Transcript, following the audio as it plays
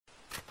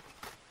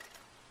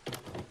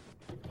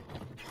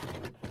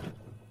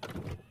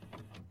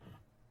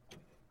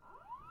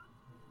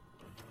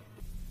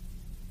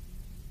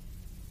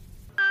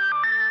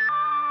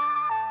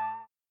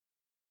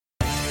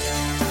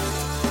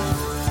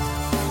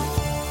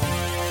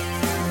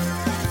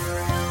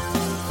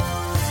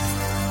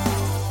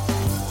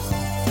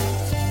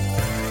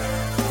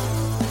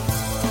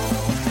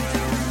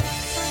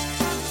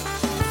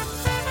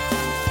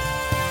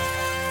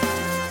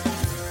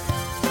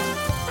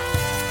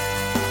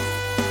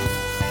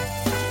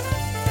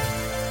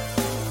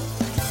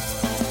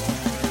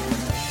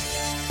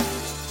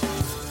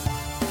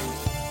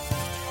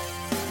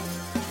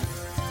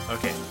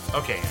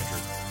Okay, Andrew.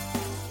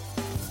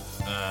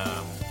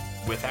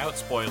 Without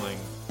spoiling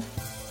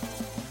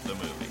the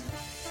movie,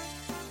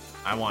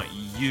 I want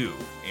you,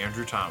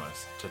 Andrew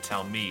Thomas, to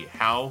tell me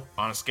how,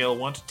 on a scale of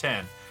 1 to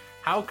 10,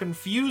 how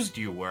confused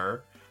you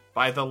were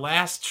by the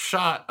last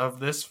shot of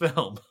this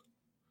film.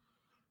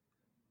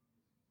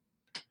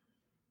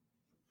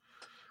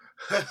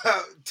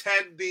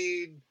 10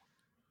 being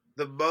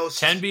the most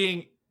 10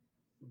 being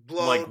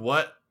blown. like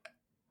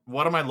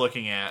what am I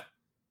looking at?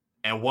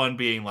 And 1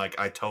 being like,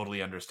 I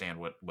totally understand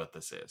what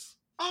this is.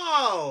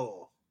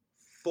 Oh,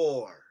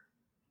 4.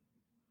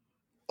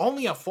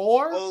 Only a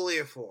 4? Only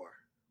a 4.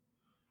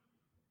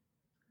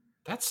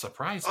 That's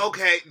surprising.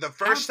 Okay, the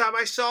first time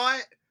I saw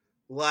it,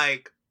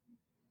 like,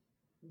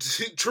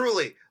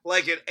 truly,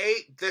 like an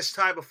 8, this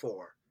time a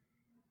 4.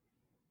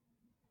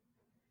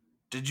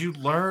 Did you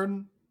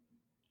learn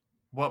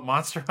what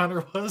Monster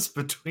Hunter was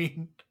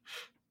between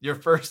your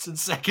first and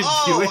second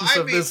viewings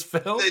of this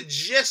film? The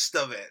gist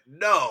of it.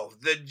 No,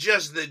 the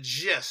gist,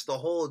 the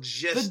whole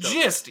gist. The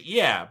gist,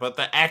 yeah, but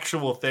the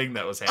actual thing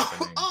that was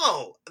happening.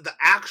 Oh, the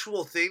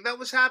actual thing that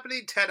was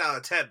happening? 10 out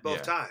of 10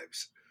 both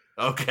times.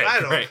 Okay,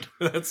 great.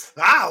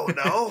 I don't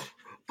know.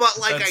 But,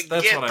 like, I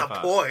get the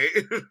point.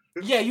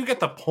 Yeah, you get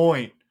the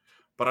point.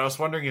 But I was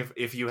wondering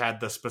if you had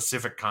the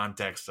specific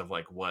context of,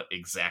 like, what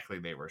exactly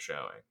they were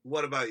showing.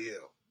 What about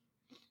you?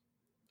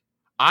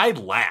 I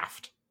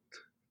laughed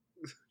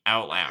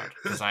out loud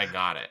because I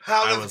got it.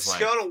 How on a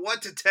scale of 1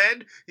 to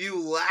 10, you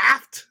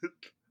laughed?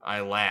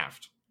 I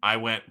laughed. I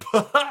went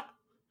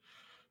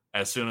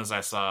as soon as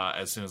I saw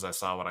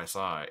what I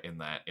saw in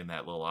that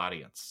little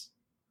audience.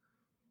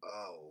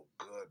 Oh,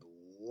 good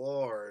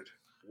Lord.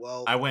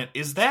 Well, I went,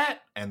 is that?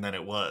 And then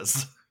it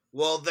was.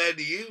 Well, then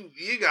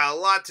you got a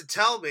lot to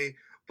tell me.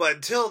 But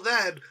until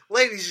then,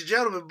 ladies and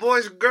gentlemen,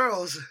 boys and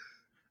girls,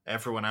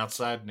 everyone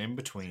outside and in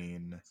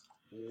between,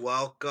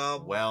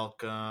 welcome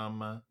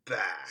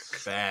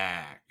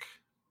back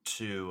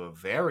to a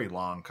very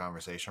long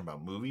conversation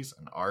about movies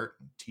and art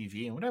and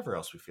TV and whatever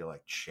else we feel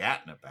like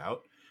chatting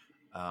about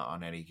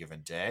on any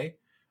given day.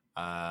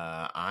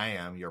 I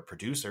am your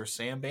producer,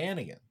 Sam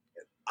Bannigan.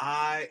 And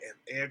I am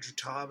Andrew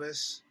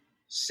Thomas.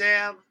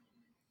 Sam,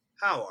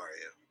 how are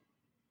you?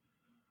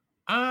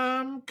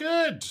 I'm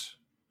good.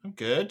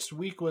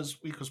 Week was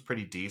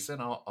pretty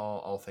decent,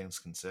 all things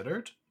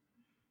considered.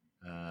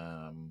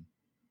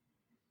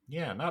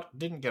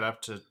 Didn't get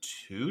up to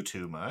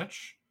too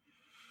much.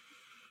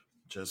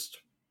 Just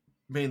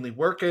mainly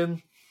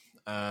working.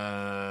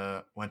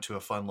 Went to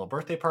a fun little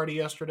birthday party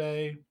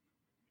yesterday.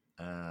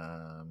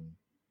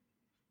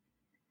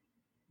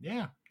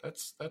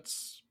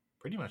 That's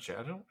pretty much it.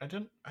 I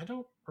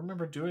don't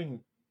remember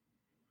doing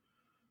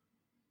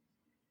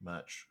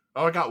much.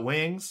 Oh, I got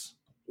wings.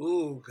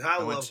 Ooh,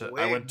 I love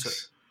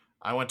wings.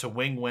 I went to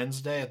Wing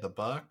Wednesday at the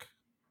Buck.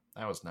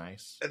 That was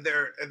nice. And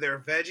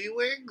they're veggie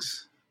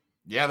wings?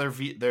 Yeah,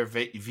 they're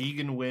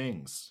vegan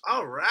wings.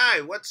 All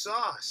right, what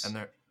sauce?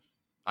 And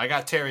I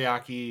got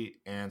teriyaki,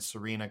 and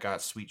Serena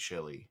got sweet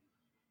chili.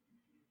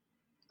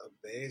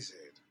 Amazing.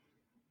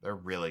 They're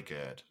really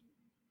good.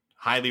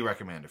 Highly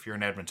recommend. If you're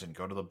in Edmonton,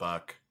 go to the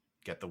Buck,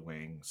 get the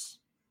wings.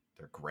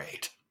 They're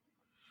great.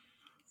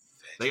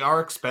 They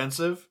are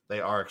expensive. But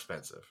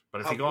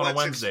if you go on a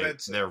Wednesday,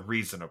 they're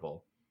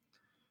reasonable.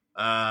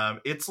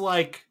 It's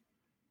like,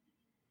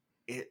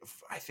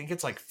 I think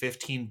it's like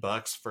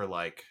 $15 for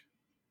like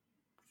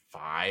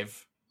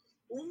 5.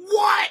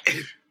 What?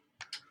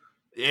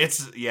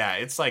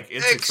 It's like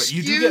Excuse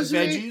you do get me?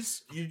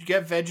 veggies. You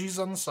get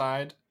veggies on the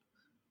side.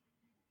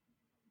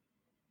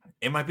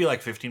 It might be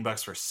like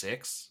 $15 for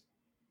 6,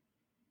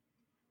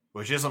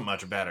 which isn't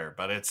much better,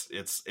 but it's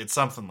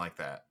something like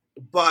that.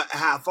 But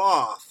half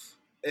off.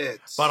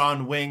 But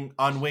on Wing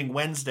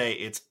Wednesday,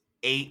 it's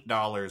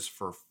 $8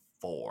 for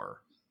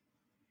 4.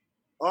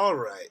 All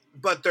right,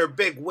 but they're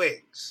big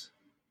wings.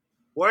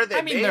 What are they?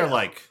 I mean, they're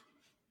like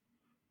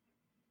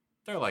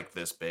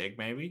this big,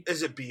 maybe.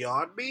 Is it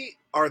Beyond Meat?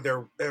 Are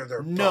there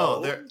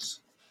no?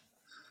 bones?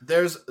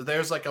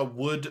 There's like a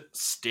wood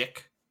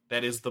stick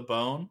that is the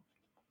bone.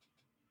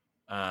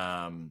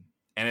 And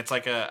it's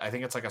like I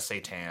think it's like a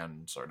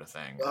seitan sort of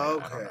thing.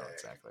 Okay. I don't know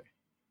exactly.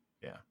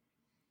 Yeah.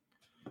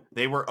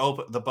 They were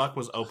open. The Buck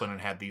was open and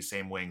had these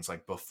same wings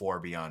like before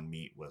Beyond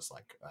Meat was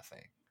like a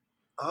thing.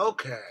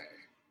 Okay.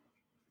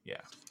 Yeah.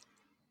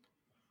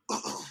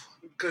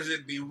 Because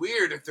it'd be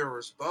weird if there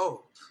was bone.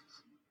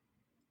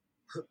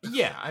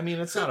 Yeah, I mean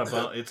it's not a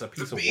bone; it's a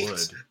piece of wood.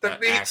 The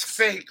meat's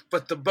fake,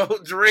 but the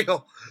bone's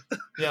real.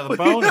 Yeah, the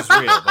bone is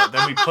real, but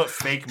then we put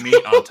fake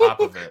meat on top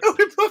of it.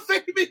 We put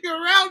fake meat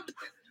around.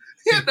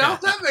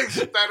 That makes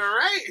it better,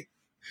 right?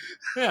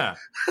 Yeah.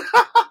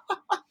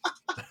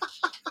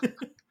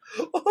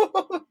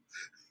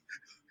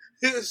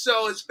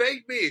 So it's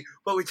fake meat,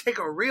 but we take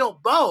a real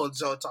bone,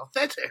 so it's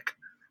authentic.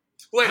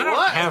 Wait, I don't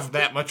what? have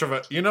that much of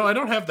a, I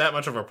don't have that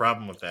much of a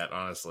problem with that,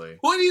 honestly.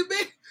 What do you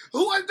mean?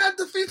 That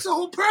defeats the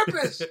whole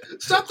purpose.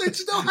 Something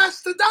still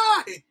has to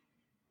die.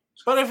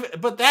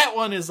 But that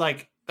one is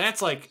like, that's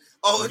like,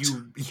 it's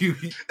you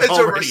a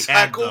already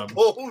had them. recycled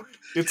bone.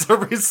 It's a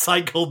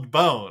recycled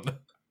bone.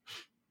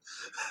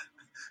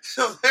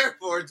 So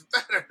therefore, it's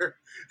better.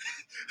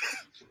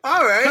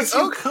 All right.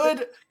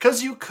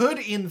 Because you could,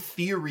 in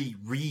theory,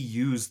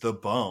 reuse the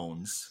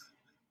bones.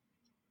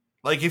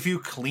 Like, if you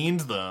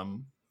cleaned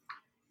them,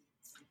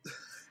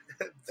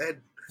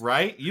 Then,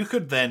 right? You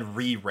could then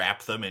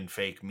rewrap them in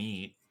fake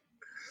meat.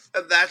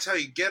 and that's how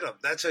you get them.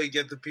 That's how you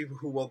get the people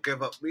who won't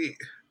give up meat.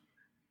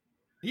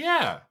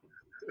 Yeah.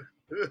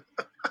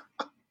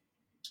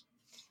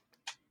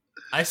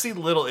 I see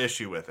little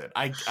issue with it.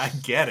 I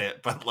get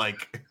it, but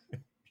like,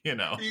 you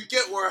know. You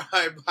get where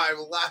I'm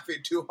laughing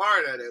too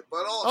hard at it,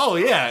 but also. Oh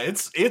yeah,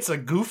 it's a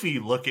goofy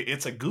look.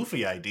 It's a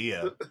goofy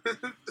idea,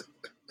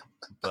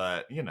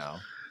 but you know,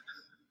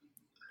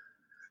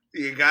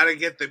 you gotta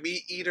get the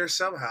meat eater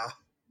somehow.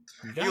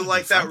 You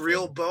like that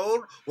real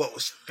bone? What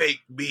was fake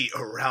meat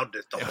around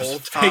it the whole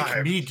time?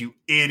 Fake meat, you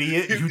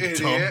idiot! You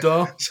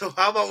dum-dum. So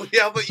how about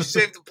you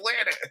save the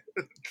planet?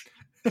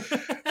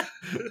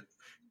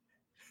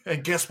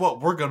 And guess what?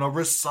 We're gonna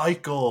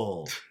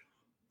recycle.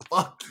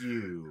 Fuck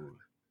you.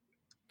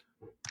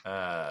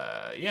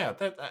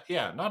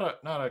 Yeah,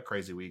 not a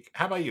crazy week.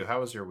 How about you? How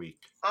was your week?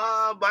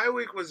 My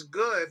week was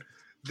good.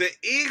 The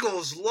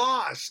Eagles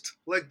lost,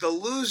 like the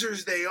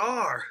losers they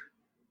are.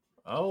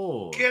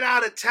 Oh, get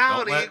out of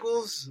town,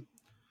 Eagles!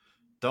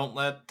 Don't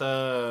let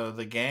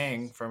the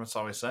gang from It's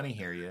Always Sunny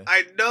hear you.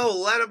 I know.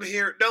 Let them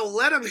hear. No,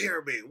 let them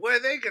hear me. What are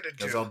they gonna do?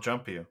 Because they'll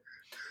jump you.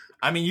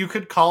 I mean, you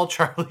could call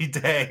Charlie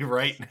Day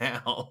right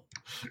now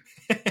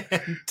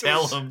and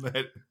tell him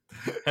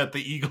that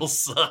the Eagles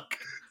suck.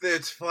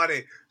 It's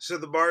funny. So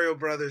the Mario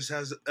Brothers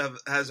has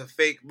a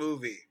fake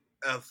movie.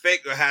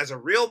 Has a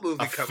real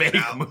movie coming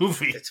out. Fake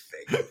movie. It's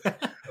fake movie.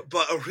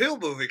 But a real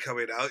movie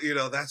coming out,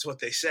 that's what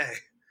they say.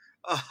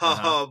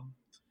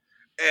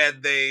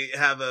 And they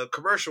have a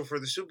commercial for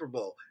the Super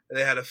Bowl, and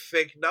they had a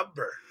fake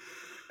number.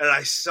 And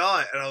I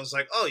saw it, and I was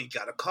like, oh, you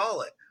got to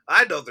call it.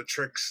 I know the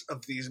tricks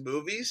of these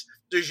movies.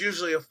 There's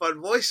usually a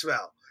fun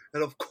voicemail.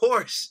 And of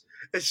course,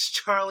 it's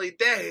Charlie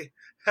Day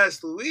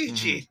as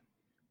Luigi.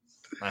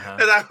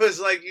 Mm-hmm. And I was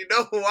like, you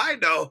know who I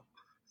know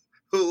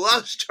who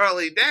loves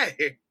Charlie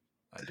Day?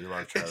 I do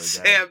love Charlie Day.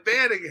 Sam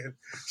Bannigan.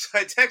 So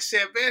I text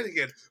Sam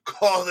Bannigan,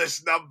 call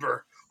this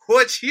number.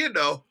 Which,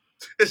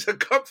 is a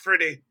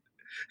comforting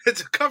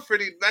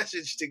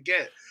message to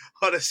get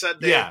on a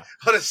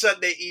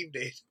Sunday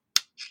evening.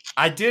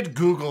 I did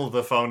Google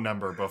the phone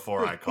number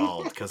before I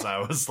called because I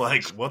was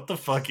like, what the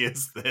fuck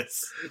is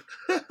this?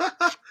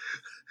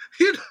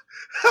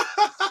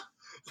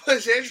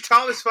 Was Andrew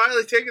Thomas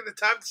finally taking the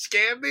time to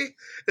scam me?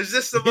 Is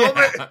this the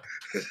moment?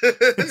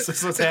 Is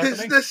this what's happening?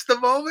 Is this the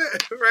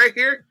moment right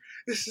here?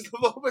 This is the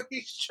moment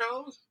he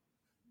chose?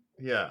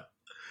 Yeah.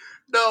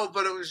 No,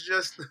 but it was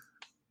just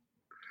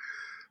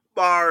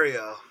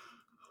Mario.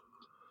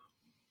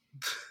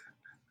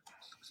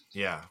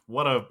 Yeah.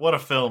 What a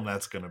film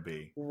that's going to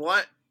be.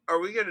 What? Are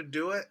we going to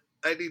do it?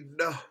 I need to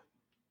know.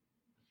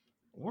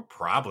 We're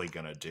probably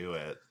going to do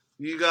it.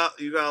 You got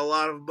a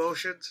lot of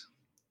emotions?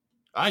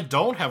 I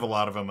don't have a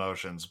lot of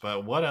emotions,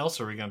 but what else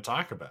are we going to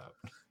talk about?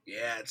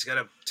 Yeah, it's going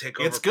to take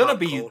over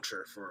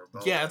culture for a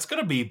moment. Yeah, it's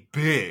going to be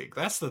big.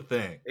 That's the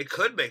thing. It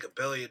could make $1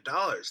 billion.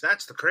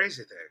 That's the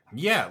crazy thing.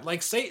 Yeah,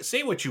 like say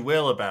what you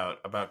will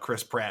about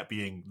Chris Pratt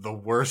being the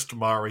worst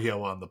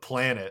Mario on the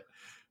planet.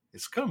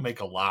 It's going to make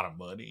a lot of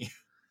money.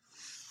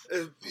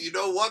 You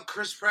know what?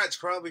 Chris Pratt's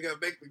probably going to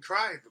make me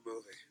cry in the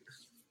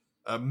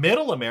movie.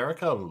 Middle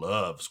America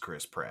loves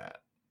Chris Pratt.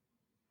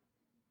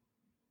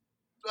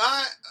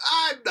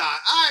 I'm not.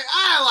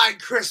 I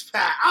like Chris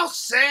Pratt. I'll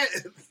say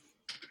it.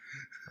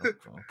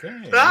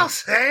 Okay. I'll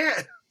say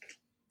it.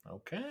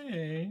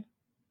 Okay.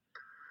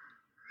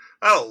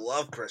 I don't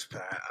love Chris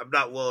Pratt. I'm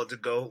not willing to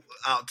go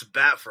out to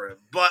bat for him.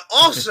 But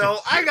also,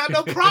 I got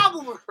no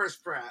problem with Chris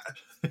Pratt.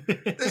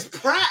 This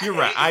Pratt. You're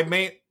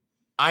right.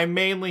 I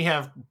mainly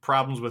have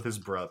problems with his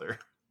brother.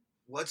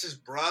 What's his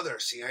brother?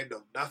 See, I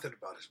know nothing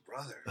about his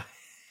brother.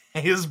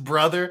 His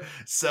brother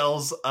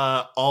sells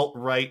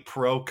alt-right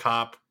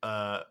pro-cop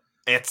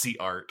Etsy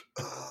art.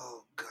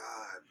 Oh, God.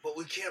 But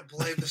we can't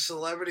blame the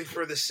celebrity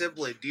for the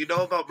sibling. Do you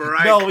know about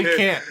Mariah? No, we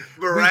can't.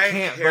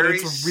 Mariah Carey's but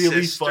it's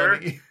really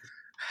funny.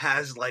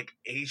 Has,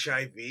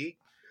 HIV,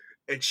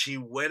 and she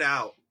went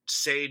out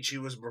saying she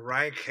was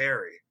Mariah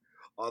Carey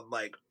on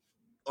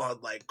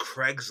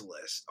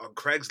Craigslist,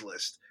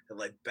 and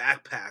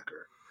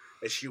Backpacker,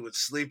 and she would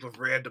sleep with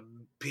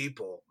random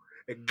people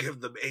and give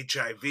them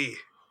HIV.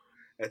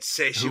 And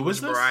say she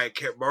was Mariah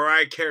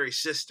Carey's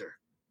sister.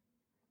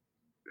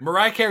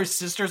 Mariah Carey's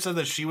sister said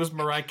that she was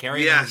Mariah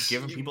Carey and was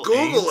giving people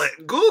Google AIDS?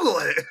 it. Google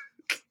it.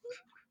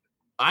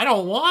 I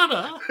don't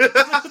wanna.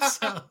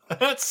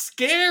 That's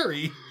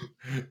scary.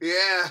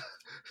 Yeah.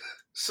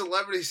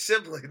 Celebrity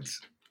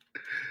siblings.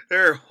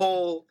 They're a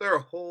whole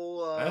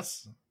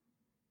That's...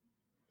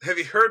 Have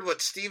you heard what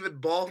Stephen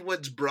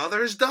Baldwin's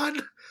brother's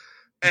done?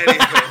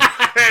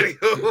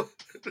 Anywho.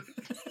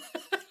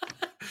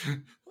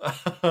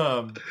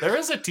 There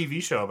is a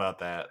TV show about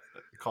that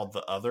called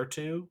The Other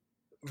Two.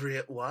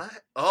 What?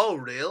 Oh,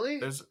 really?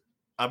 There's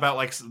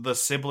about the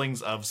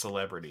siblings of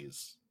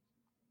celebrities.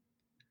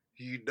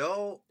 You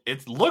know,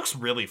 It looks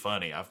really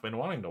funny. I've been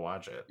wanting to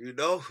watch it. you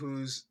know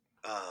who's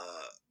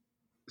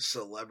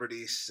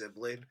celebrity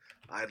sibling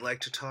I'd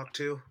like to talk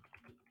to?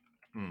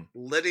 Hmm.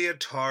 Lydia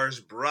Tarr's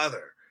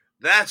brother.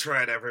 That's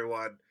right,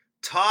 everyone.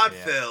 Todd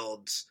Yeah.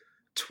 Field's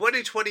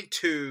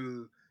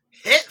 2022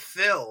 hit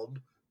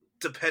film,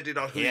 depending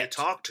on who you Hit.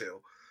 talk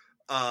to.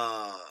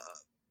 Tar.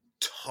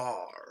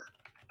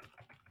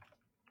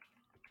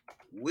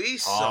 We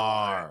saw it.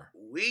 Tar.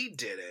 We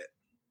did it.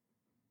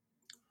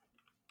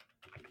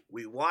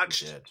 We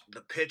watched did.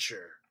 the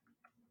picture.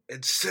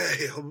 And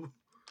Sam,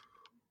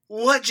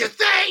 what'd you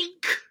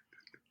think?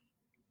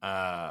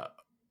 I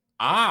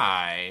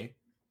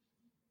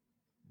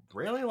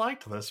really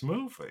liked this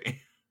movie.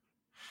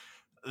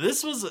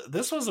 This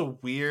was a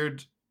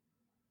weird.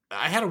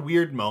 I had a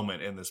weird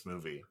moment in this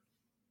movie.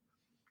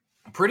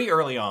 Pretty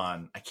early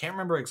on, I can't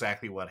remember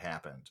exactly what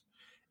happened.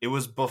 It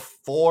was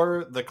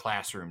before the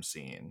classroom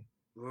scene.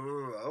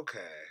 Ooh, okay.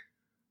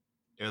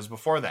 It was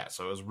before that,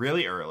 so it was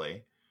really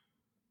early.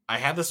 I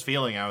had this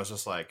feeling. I was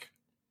just like,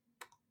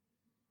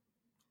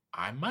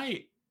 I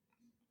might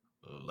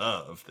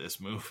love this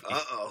movie.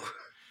 Uh-oh.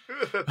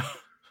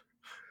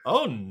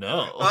 Oh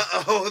no.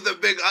 Uh-oh, the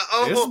big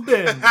uh-oh. It's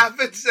been- It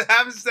happens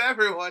to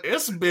everyone.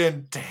 It's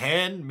been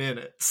 10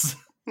 minutes.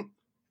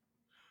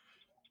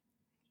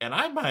 And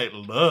I might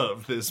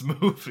love this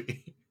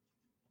movie.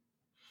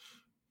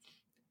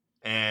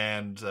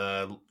 And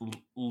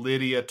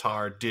Lydia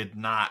Tarr did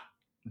not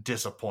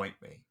disappoint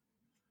me.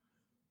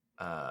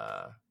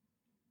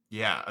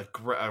 Yeah,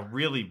 a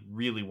really,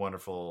 really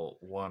wonderful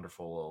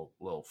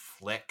little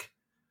flick.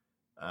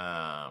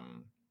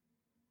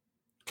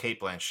 Kate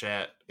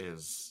Blanchett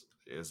is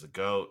a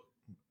goat.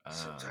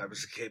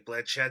 Sometimes Kate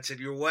Blanchett's in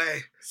your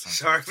way.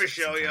 Sometimes- Sorry,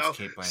 Michelle,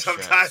 sometimes yo.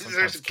 Sometimes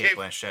there's a Kate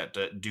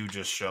Blanchett do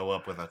just show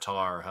up with a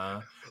tar, huh?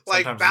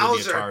 Like Sometimes Bowser.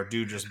 Lydia Tarr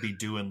do just be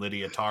doing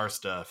Lydia Tarr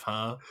stuff,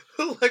 huh?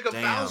 Like a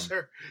Damn.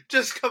 Bowser.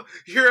 Just come,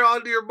 you're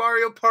on your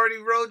Mario Party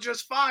road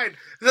just fine.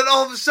 And then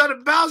all of a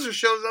sudden Bowser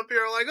shows up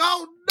here like,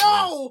 oh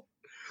no!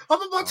 I'm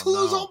about to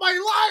lose no. all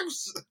my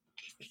lives!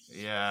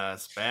 Yeah,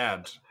 it's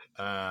bad.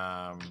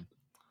 But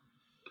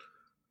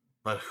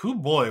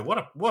what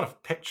a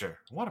picture!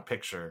 What a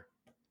picture!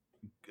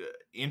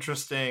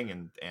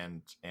 Interesting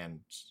and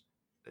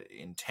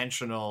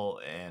intentional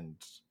and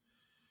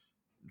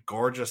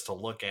gorgeous to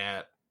look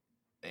at.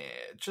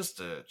 Just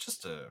a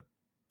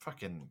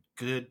fucking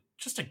good,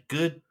 just a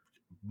good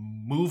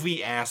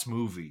movie.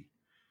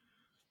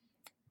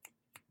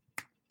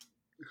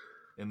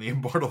 In the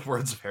immortal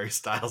words of Harry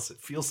Styles, it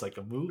feels like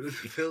a movie. It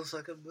feels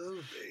like a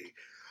movie.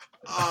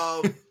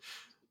 What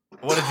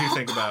did you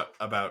think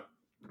about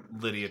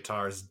Lydia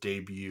Tarr's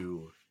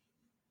debut?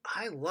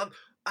 I would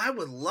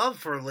love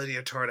for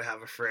Lydia Tarr to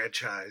have a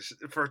franchise.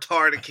 For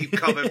Tar to keep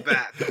coming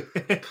back.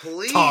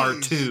 Please. Tar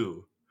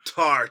 2.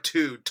 Tar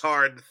 2.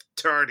 Tar and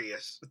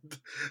Tardius.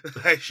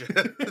 I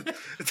should.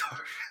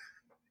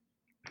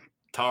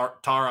 Tar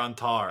on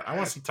Tar. I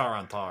want to see Tar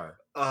on Tar.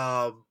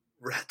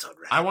 Rats on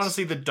Rats. I want to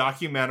see the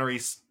documentary.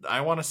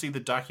 I want to see the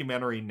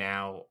documentary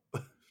now.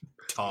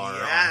 Tar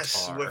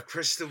yes, on Tar. with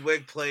Kristen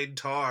Wiig playing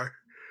Tar.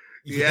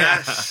 Yeah,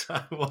 Yes.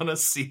 I want to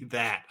see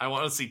that. I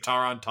want to see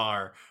Tar on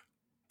Tar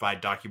by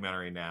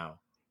documentary now.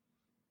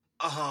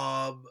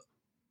 I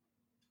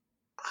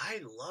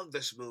love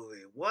this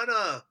movie. What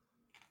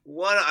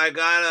I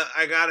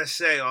gotta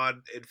say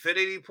on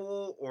Infinity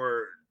Pool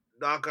or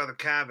Knock on the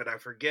Cabin, I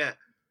forget.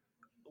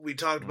 We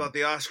talked about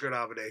the Oscar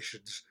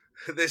nominations.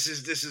 This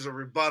is a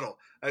rebuttal.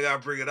 I gotta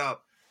bring it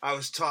up. I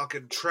was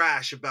talking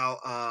trash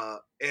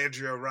about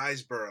Andrea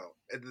Riseborough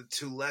and the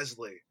To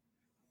Leslie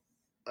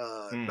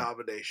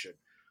nomination.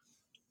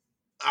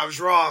 I was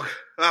wrong.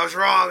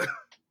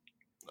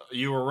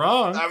 You were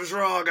wrong. I was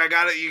wrong. You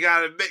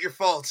gotta admit your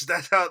faults.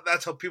 That's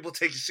how people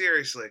take you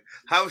seriously.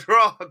 I was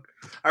wrong.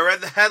 I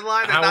read the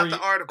headline and not the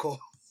article.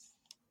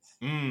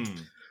 And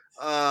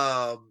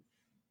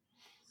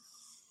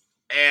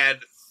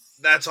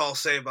that's all I'll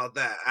say about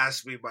that.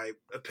 Ask me my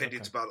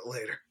opinions about it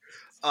later.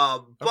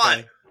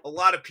 But a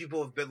lot of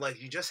people have been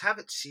like, you just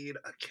haven't seen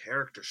a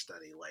character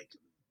study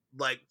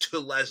like To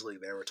Leslie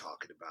they were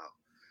talking about.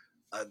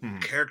 A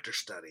character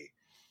study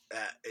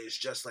that is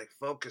just like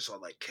focus on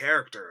like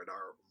character and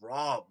our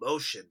raw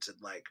emotions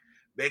and like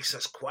makes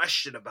us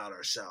question about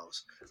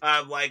ourselves.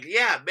 I'm like,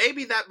 yeah,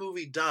 maybe that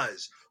movie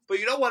does. But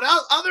you know what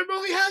other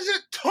movie has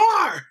it?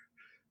 Tar!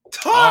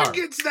 Tar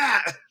gets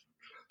that!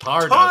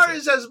 Tar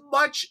is as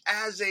much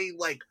as a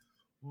like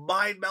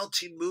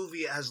mind-melting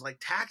movie as like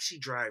Taxi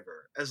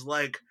Driver. As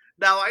like,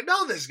 now I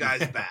know this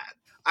guy's bad.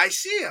 I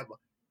see him.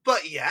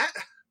 But yet,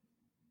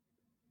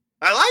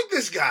 I like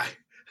this guy.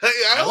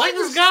 I like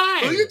this guy.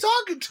 Who are you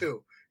talking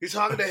to? You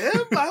talking to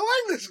him? I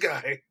like this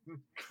guy.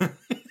 Who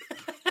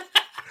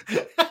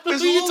are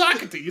you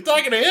talking to? You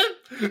talking to him?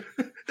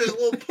 There's a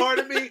little part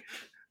of me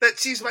that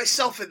sees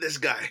myself in this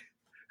guy.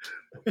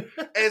 And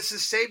it's the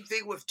same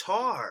thing with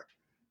Tar.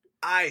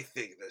 I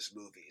think this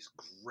movie is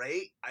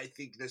great. I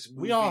think this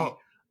movie...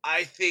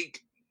 I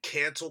think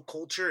cancel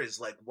culture is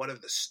like one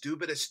of the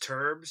stupidest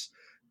terms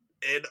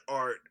in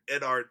our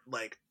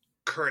like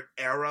current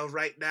era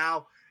right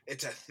now.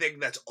 It's a thing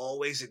that's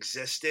always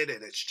existed,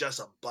 and it's just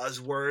a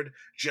buzzword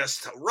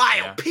just to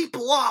rile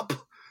people up.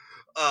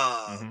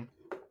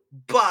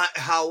 But,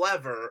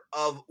 however,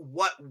 of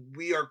what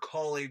we are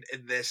calling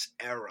in this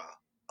era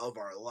of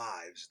our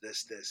lives,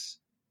 this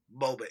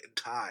moment in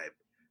time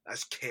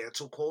as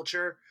cancel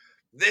culture,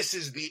 this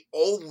is the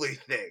only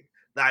thing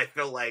that I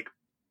feel like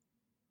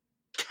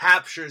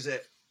captures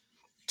it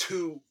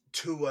to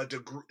a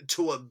degree,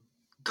 to a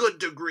good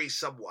degree,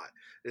 somewhat,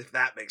 if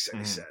that makes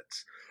any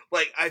sense.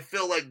 Like, I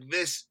feel like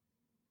this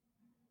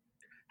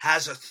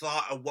has a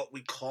thought of what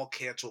we call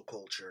cancel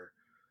culture,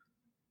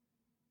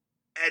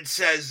 and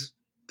says,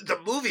 the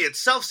movie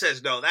itself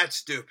says, no, that's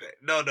stupid.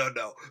 No.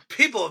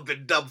 People have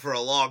been dumb for a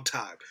long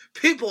time.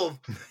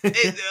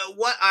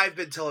 What I've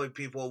been telling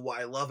people, what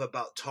I love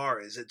about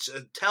Tar is it's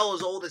a tale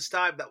as old as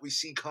time that we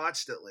see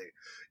constantly.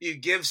 You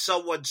give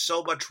someone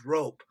so much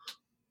rope,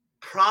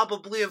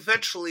 probably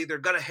eventually they're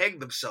going to hang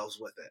themselves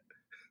with it.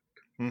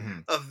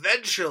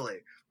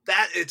 Eventually.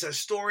 It's a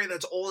story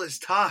that's old as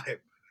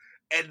time.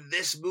 And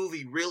this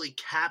movie really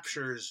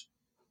captures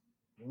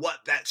what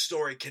that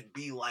story can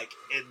be like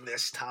in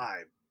this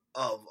time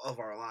of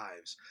our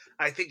lives.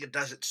 I think it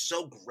does it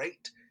so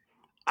great.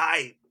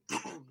 I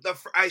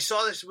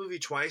saw this movie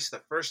twice. The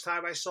first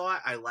time I saw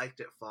it, I liked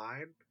it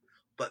fine.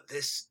 But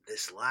this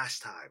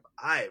last time,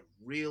 I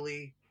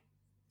really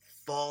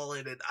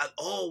fallen, and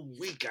all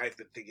week I've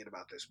been thinking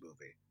about this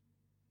movie.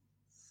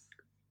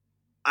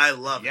 I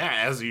love it. Yeah,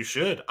 as you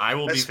should. I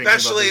will be thinking about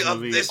this movie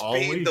all week. Especially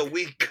of this being the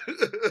week.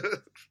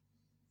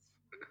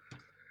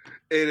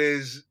 It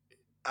is.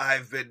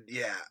 I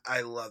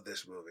love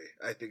this movie.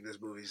 I think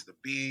this movie's the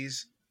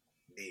bee's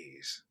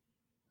knees.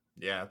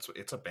 Yeah,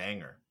 it's a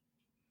banger.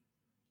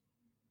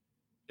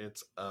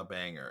 It's a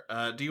banger.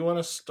 Do you want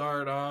to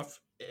start off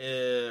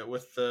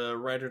with the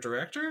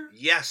writer-director?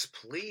 Yes,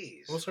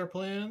 please. What's our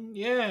plan?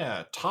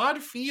 Yeah,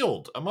 Todd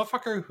Field, a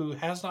motherfucker who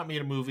has not made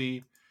a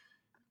movie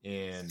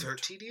in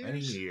 13 years? Many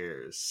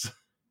years.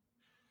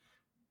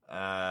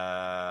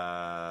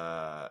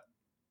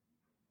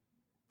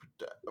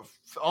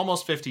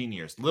 Almost 15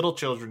 years. Little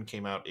Children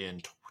came out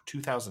in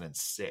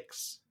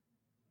 2006.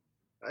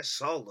 I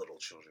saw Little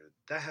Children.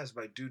 That has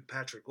my dude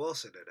Patrick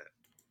Wilson in it.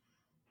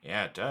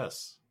 Yeah, it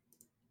does.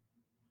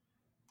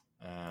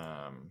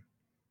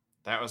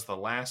 That was the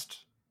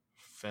last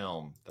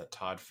film that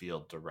Todd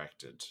Field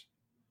directed.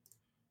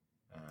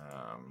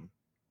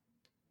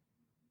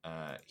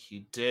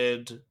 He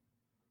did,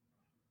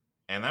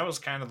 and that was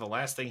kind of the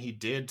last thing he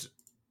did,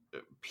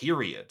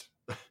 period.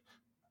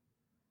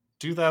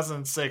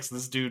 2006,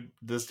 this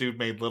dude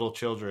made Little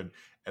Children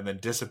and then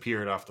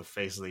disappeared off the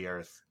face of the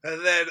earth.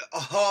 And then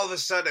all of a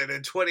sudden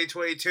in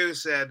 2022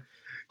 said,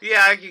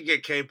 yeah, I can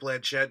get Cate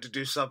Blanchett to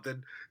do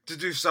something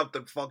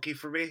funky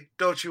for me.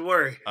 Don't you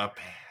worry.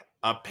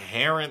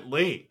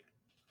 Apparently.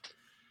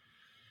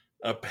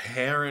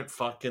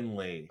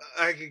 Fuckingly.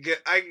 I can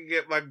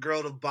get my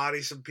girl to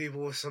body some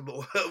people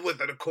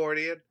with an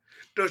accordion.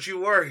 Don't you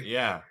worry.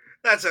 Yeah.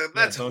 That's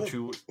That's a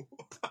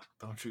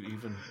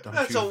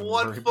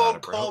one phone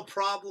call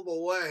problem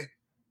away.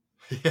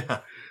 Yeah.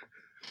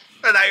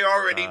 And I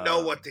already know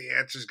what the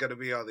answer is going to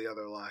be on the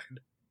other line.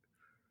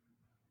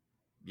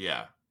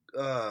 Yeah.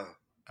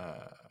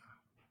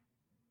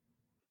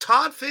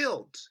 Todd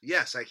Field.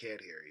 Yes, I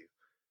can't hear you.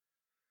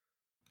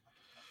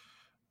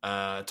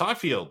 Todd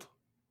Field.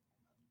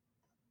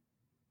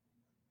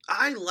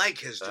 I like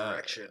his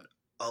direction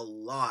a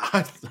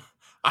lot.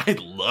 I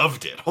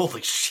loved it.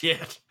 Holy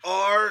shit.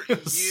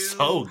 It was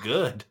so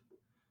good.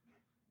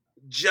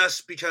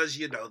 Just because,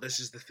 this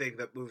is the thing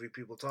that movie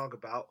people talk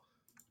about.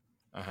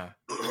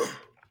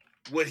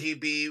 Would he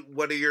be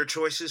one of your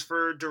choices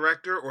for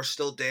director, or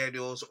still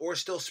Daniels, or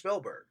still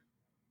Spielberg?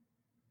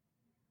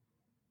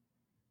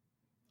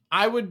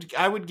 I would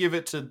give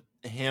it to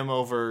him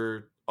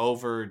over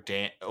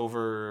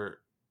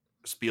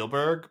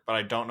Spielberg, but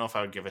I don't know if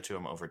I would give it to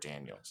him over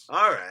Daniels.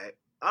 All right,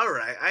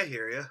 I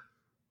hear you.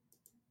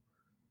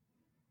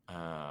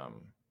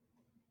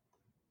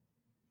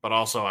 But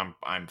also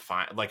I'm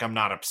fine. Like, I'm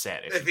not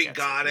upset if he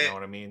got it. You know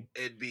what I mean?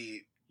 It'd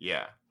be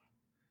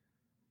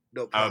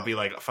no problem. I would be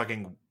like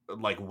fucking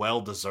like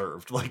well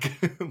deserved,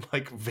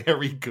 like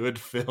very good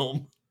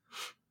film.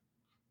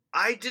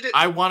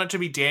 I want it to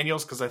be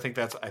Daniels because I think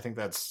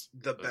that's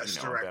the best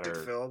directed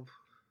film.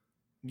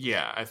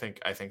 Yeah, I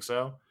think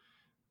so.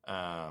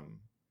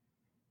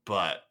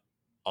 But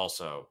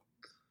also,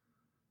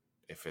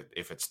 if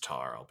it's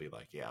Tar, I'll be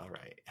like, yeah, all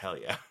right, hell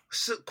yeah.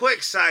 So,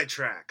 quick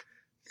sidetrack.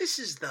 This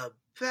is the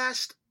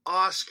best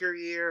Oscar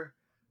year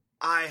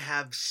I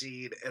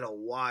seen in a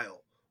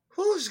while.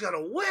 Who's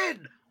gonna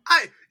win?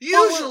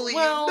 Usually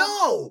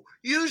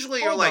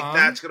you're like,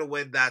 that's gonna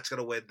win, that's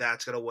gonna win,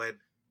 that's gonna win.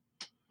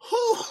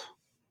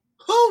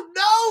 Who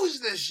knows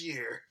this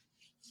year?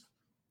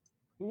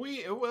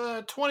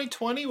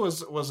 2020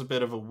 was a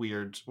bit of a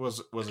weird was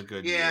a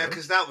good year. Yeah,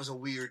 because that was a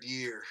weird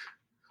year.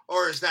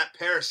 Or is that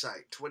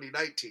Parasite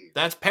 2019?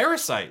 That's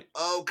Parasite.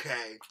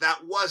 Okay,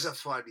 that was a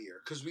fun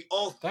year because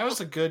that was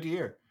a good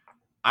year.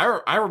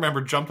 I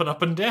remember jumping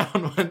up and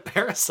down when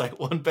Parasite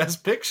won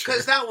Best Picture.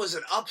 Because that was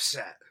an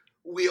upset.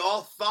 We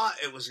all thought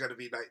it was going to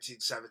be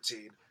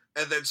 1917.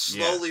 And then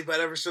slowly, but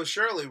ever so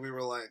surely, we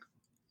were like,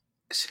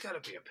 is it going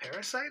to be a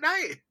Parasite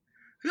night?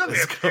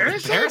 It's going to be a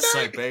Parasite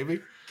night?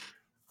 Baby.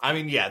 I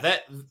mean, yeah,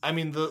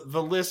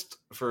 the list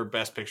for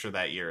Best Picture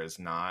that year is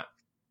not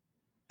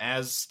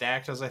as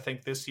stacked as I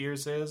think this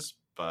year's is,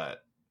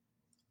 but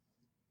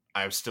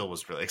I still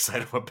was really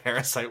excited when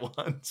Parasite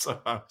won, so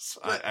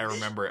I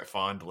remember it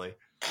fondly.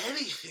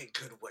 Anything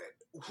could win.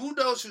 Who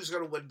knows who's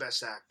going to win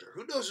Best Actor?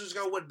 Who knows who's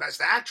going to win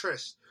Best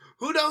Actress?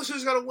 Who knows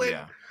who's going to win?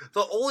 Yeah.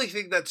 The only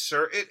thing that's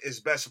certain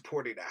is Best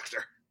Supporting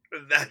Actor.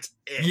 That's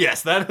it.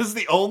 Yes, that is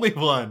the only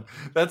one.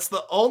 That's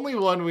the only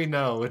one we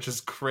know, which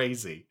is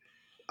crazy.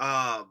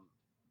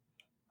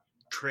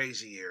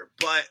 Crazy year.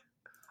 But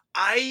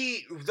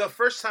the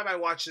first time I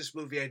watched this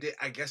movie,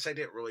 I guess I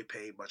didn't really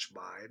pay much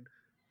mind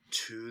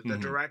to the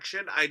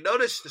direction. I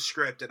noticed the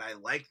script and I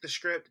liked the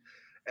script,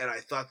 and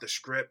I thought the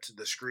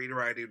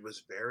screenwriting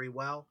was very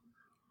well.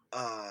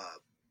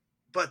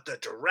 But the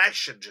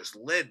direction just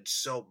lends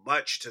so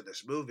much to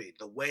this movie.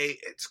 The way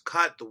it's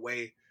cut, the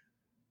way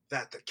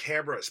that the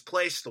camera is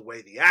placed, the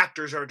way the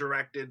actors are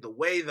directed, the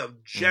way the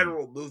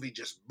general movie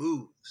just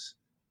moves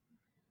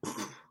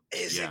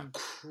is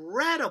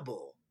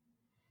incredible.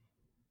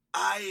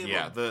 I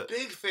am a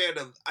big fan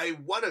of... I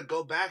want to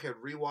go back and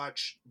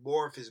rewatch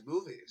more of his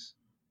movies.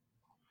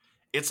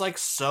 It's like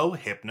so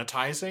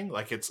hypnotizing.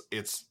 Like it's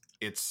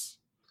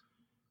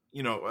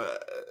you know,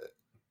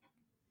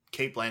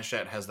 Cate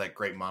Blanchett has that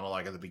great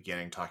monologue at the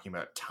beginning talking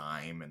about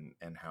time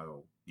and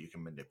how you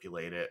can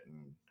manipulate it,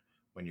 and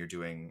when you're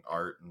doing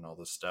art and all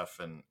this stuff,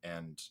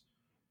 and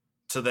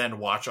to then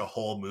watch a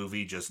whole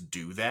movie just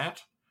do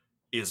that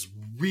is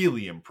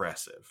really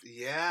impressive.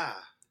 Yeah.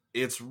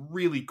 It's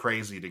really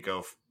crazy to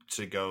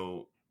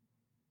go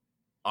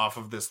off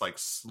of this like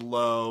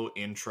slow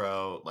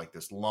intro, like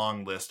this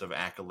long list of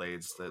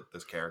accolades that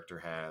this character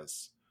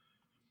has,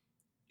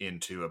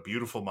 into a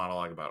beautiful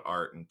monologue about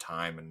art and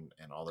time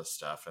and all this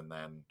stuff, and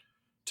then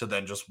to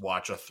then just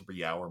watch a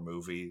 3-hour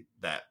movie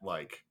that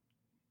like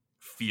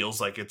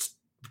feels like it's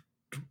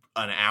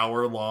an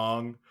hour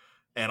long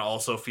and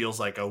also feels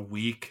like a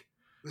week,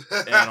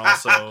 and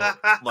also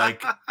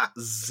like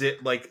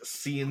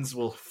scenes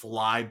will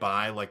fly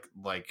by like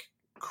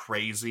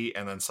crazy,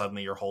 and then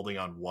suddenly you're holding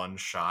on one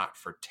shot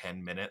for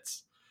 10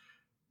 minutes.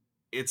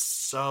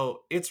 It's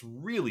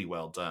really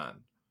well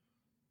done.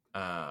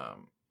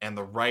 And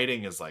the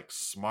writing is like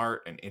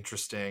smart and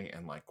interesting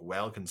and like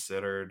well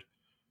considered.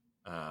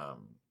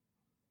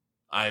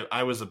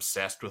 I was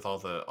obsessed with all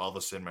the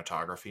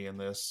cinematography in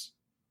this.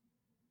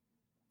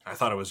 I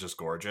thought it was just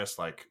gorgeous,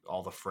 like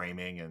all the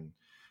framing and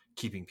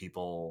keeping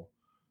people.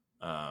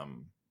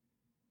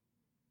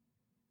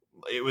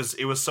 It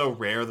was so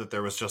rare that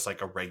there was just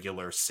like a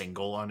regular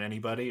single on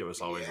anybody. It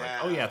was always like,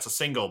 oh yeah, it's a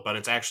single, but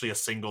it's actually a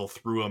single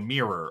through a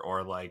mirror,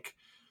 or like,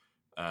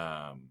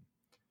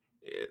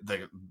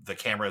 the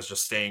camera is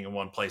just staying in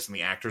one place and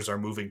the actors are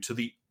moving to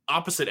the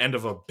opposite end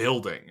of a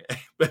building,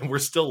 and we're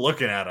still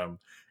looking at them,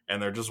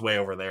 and they're just way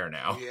over there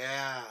now.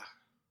 Yeah.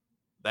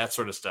 That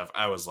sort of stuff.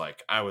 I was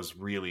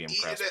really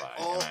impressed by.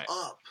 All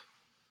up.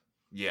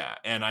 Yeah,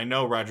 and I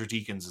know Roger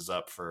Deakins is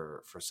up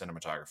for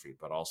cinematography,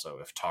 but also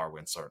if Tar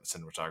wins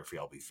cinematography,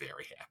 I'll be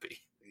very happy.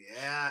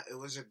 Yeah, it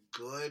was a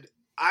good...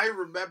 I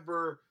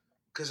remember,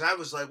 because I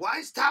was like, why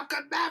is Top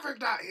Gun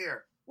Maverick not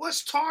here?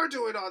 What's Tar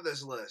doing on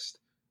this list?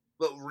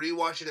 But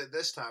rewatching it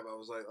this time, I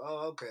was like,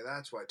 oh, okay,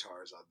 that's why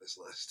Tar's on this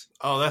list.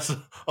 Oh,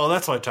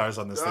 that's why Tar's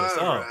on this list.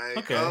 All oh, right,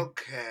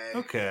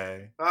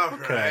 okay. All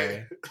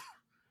right.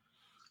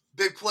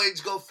 Big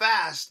planes go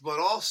fast, but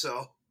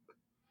also,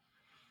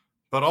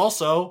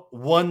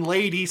 one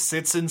lady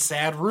sits in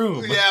sad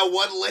room. Yeah,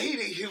 one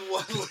lady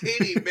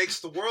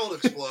makes the world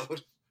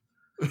explode.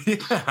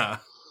 Yeah.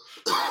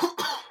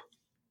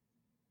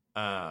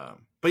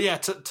 But yeah,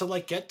 to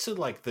like get to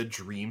like the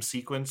dream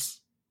sequence,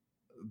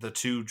 the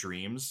two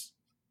dreams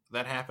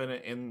that happen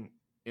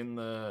in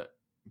the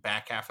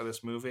back half of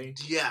this movie.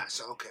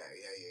 Yes. Okay.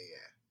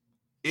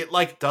 Yeah. It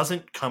like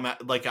doesn't come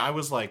out like I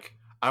was like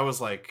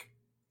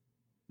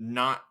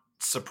not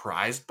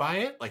surprised by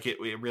it. Like it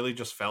really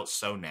just felt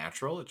so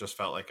natural. It just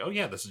felt like, oh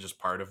yeah, this is just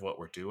part of what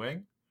we're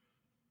doing.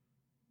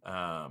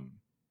 And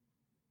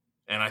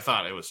I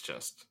thought it was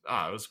just,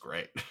 it was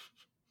great.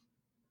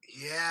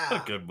 Yeah.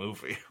 What a good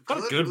movie.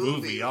 What a good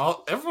movie,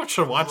 y'all. Everyone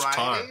should watch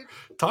Tar.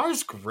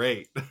 Tar's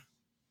great.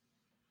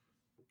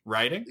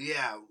 Writing?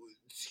 Yeah,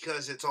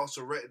 because it's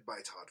also written by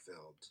Todd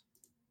Phillips.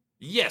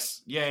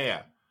 Yes.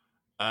 Yeah.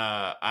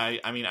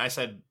 I mean, I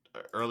said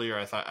earlier,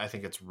 I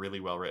think it's really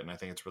well written. I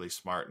think it's really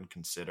smart and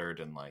considered,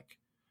 and like,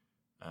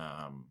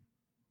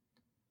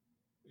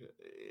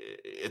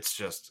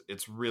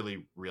 it's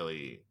really,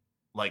 really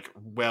like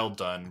well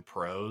done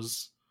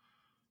prose.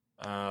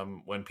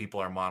 When people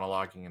are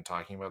monologuing and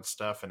talking about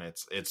stuff, and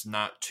it's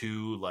not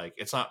too like,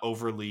 it's not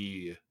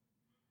overly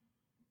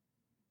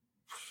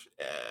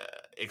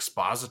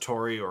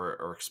expository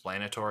or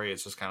explanatory.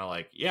 It's just kind of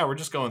like, yeah, we're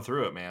just going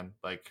through it, man.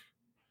 Like,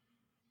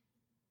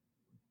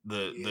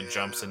 the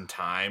jumps Yeah. in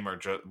time are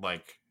just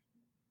like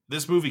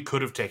this movie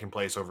could have taken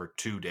place over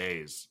 2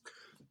 days,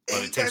 but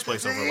it Ain't takes that the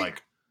place over thing?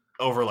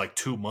 like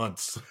 2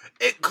 months.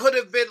 It could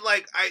have been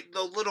like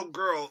the little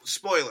girl.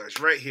 Spoilers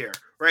right here,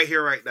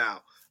 right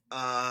now.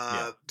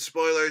 Yeah.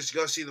 Spoilers.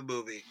 Go see the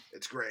movie.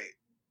 It's great.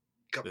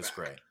 Come It's back.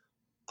 great.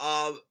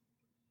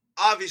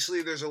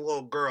 Obviously there's a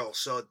little girl,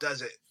 so it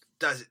doesn't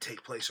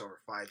take place over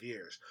 5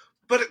 years.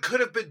 But it could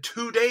have been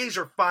 2 days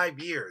or 5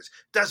 years.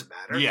 Doesn't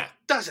matter. Yeah.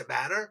 Doesn't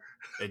matter.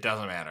 It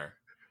doesn't matter.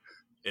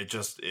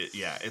 It's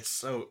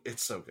so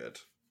good.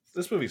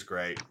 This movie's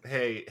great.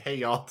 Hey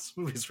y'all, this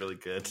movie's really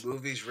good. The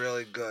movie's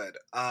really good.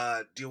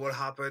 Do you want to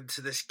hop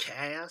into this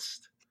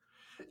cast?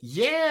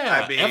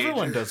 Yeah, I mean,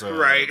 everyone does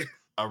right.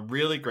 a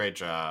really great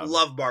job.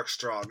 Love Mark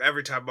Strong.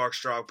 Every time Mark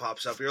Strong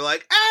pops up, you're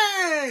like,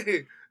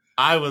 hey!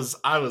 I was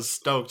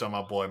stoked on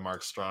my boy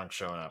Mark Strong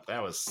showing up.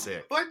 That was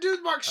sick. My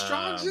dude Mark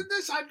Strong's in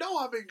this. I know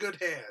I'm in good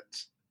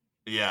hands.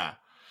 Yeah.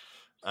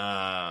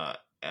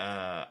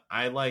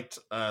 I liked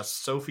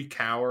Sophie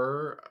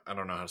Kauer. I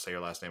don't know how to say her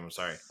last name. I'm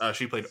sorry.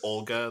 She played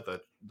Olga,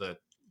 the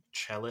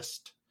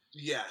cellist.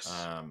 Yes.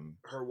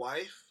 Her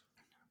wife?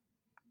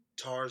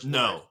 Tar's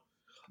No.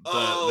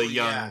 wife? The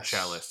young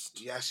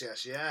cellist. Yes.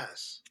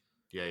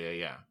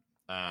 Yeah.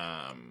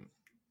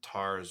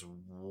 Tar's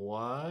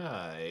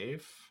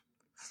wife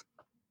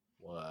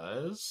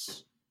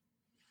was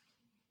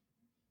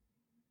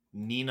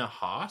Nina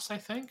Haas, I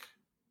think.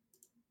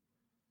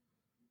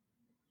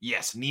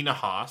 Yes, Nina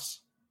Haas.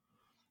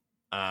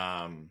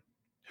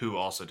 Who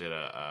also did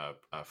a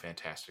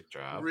fantastic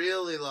job.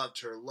 Really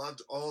loved her.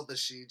 Loved all the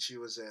scenes she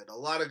was in. A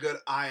lot of good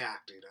eye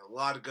acting. A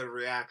lot of good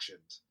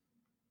reactions.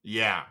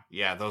 Yeah.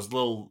 Those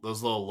little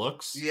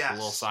looks. Yes. The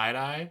little side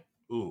eye.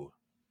 Ooh,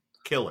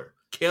 killer.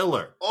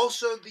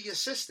 Also, the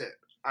assistant.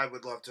 I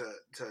would love to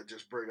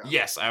just bring up.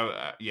 Yes,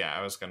 I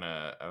was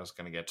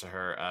gonna get to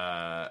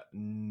her.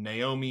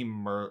 Naomi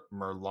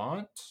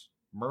Merlant.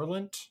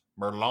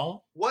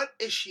 What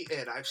is she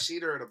in? I've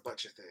seen her in a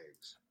bunch of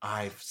things.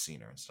 I've seen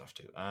her and stuff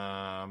too.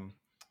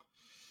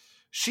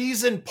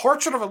 She's in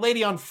Portrait of a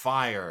Lady on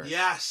Fire.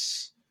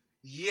 Yes.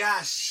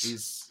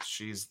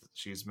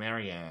 She's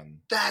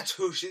Marianne. That's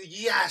who she.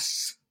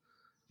 Yes.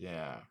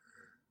 Yeah.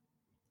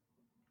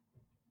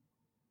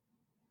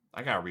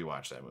 I gotta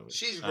rewatch that movie.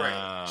 She's great.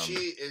 She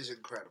is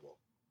incredible.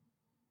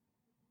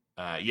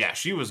 Yeah,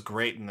 she was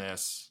great in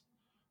this.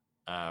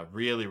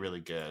 Really, really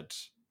good.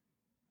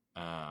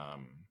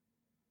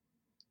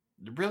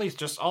 Really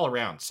just all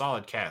around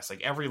solid cast.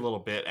 Like every little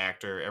bit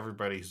actor,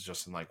 everybody who's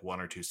just in like 1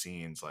 or 2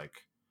 scenes,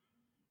 like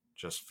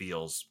just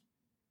feels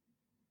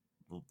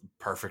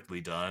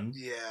perfectly done.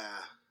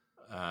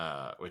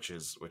 Yeah. Which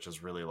is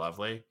really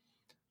lovely.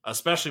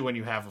 Especially when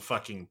you have a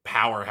fucking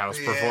powerhouse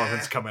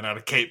performance coming out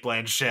of Cate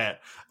Blanchett.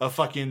 A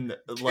fucking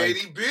like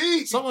Katie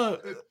B.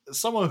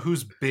 someone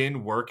who's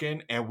been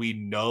working and we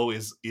know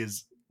is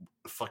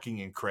fucking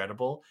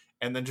incredible,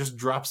 and then just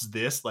drops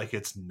this like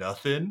it's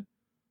nothing.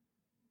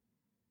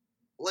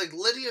 Like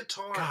Lydia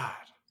Tarr. God.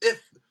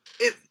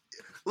 If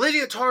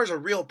Lydia Tarr is a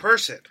real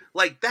person,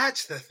 like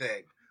that's the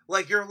thing.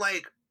 Like you're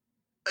like,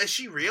 is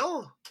she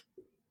real?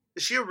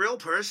 Is she a real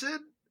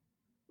person?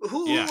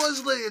 Who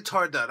was Lydia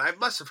Tarr done? I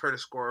must have heard a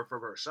score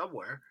from her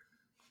somewhere.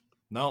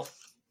 No.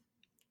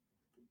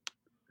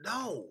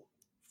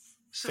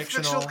 It's a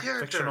fictional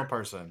character. Fictional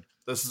person.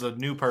 This is a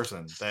new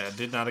person that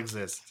did not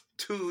exist.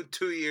 2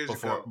 years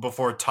ago.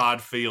 Before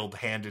Todd Field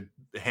handed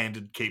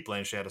Cate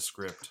Blanchett a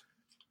script.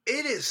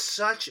 It is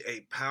such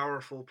a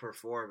powerful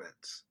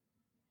performance.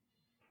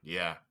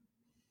 Yeah.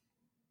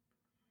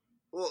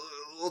 We'll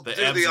do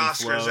the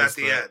Oscars at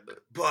the end,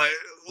 but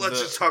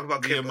let's just talk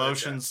about the Cate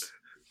emotions. Blanchett.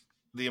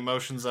 The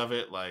emotions of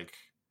it, like,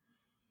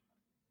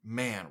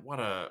 man,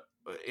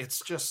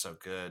 it's just so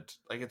good.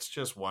 Like, it's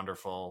just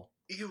wonderful.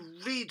 You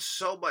read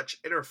so much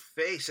in her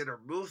face and her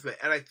movement,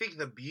 and I think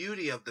the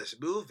beauty of this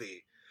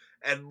movie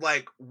and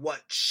like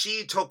what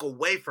she took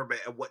away from it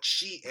and what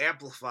she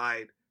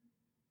amplified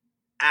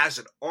as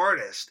an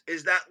artist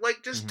is that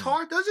like just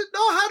Tar doesn't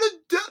know how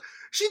to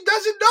she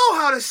doesn't know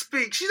how to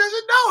speak. She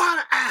doesn't know how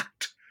to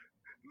act.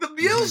 The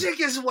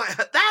music is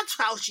that's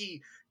how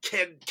she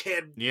can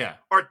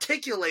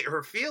articulate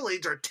her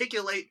feelings,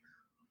 articulate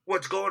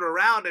what's going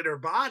around in her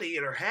body,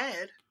 in her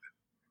head.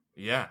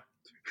 Yeah.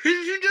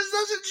 She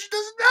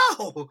doesn't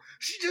know.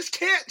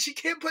 She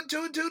can't put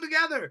 2 and 2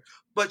 together.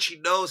 But she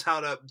knows how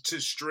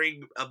to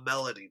string a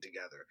melody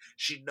together.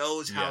 She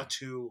knows how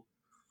to.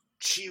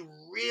 She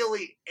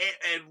really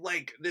and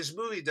like this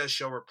movie does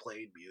show her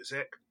playing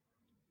music,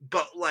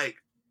 but like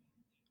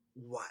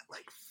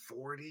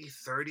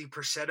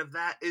 40-30% of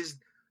that is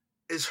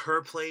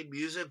her playing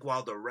music,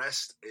 while the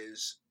rest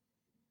is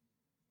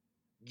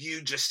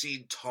you just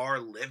seeing Tar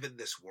live in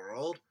this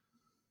world.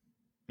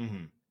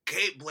 Mm-hmm.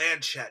 Cate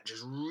Blanchett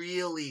just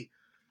really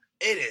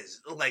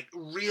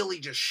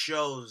just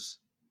shows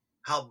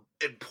how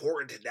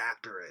important an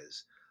actor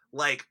is.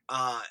 Like,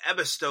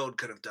 Emma Stone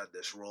could have done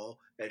this role,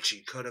 and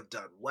she could have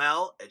done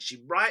well, and she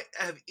might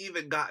have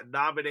even gotten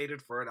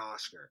nominated for an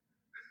Oscar.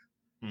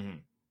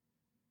 Mm-hmm.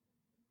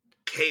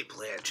 Cate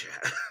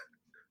Blanchett.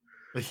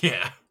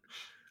 Yeah.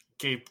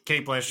 Kate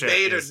Blanchett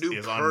Made a is new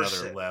on another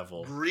person,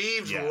 level.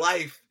 breathed Yeah.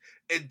 life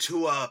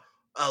into a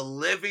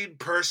living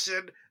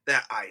person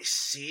that I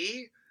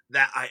see,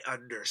 that I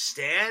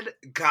understand,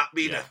 got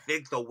me to Yeah.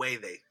 think the way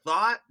they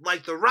thought.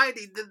 Like the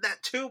writing did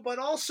that too, but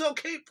also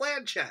Kate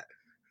Blanchett.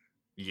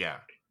 Yeah.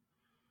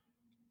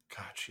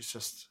 God, she's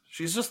just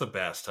the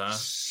best, huh?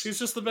 She's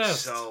just the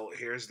best. So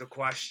here's the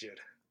question.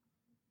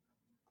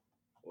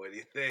 What do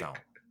you think?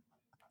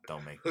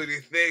 Don't make Who me. do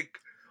you think?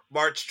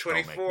 March Don't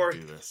make me 24th.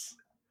 do this.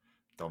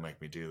 Don't make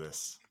me do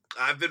this.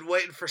 I've been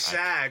waiting for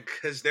SAG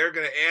because they're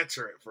going to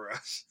answer it for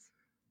us.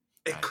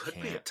 It could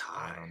be a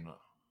tie. I don't know.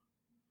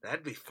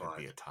 That'd be fun.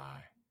 Could be a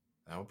tie.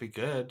 That would be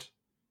good.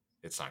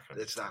 It's not going to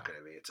be It's not going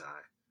to be a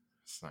tie.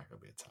 It's not going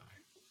to be a tie.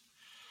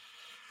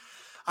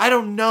 I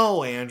don't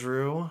know,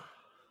 Andrew.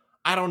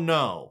 I don't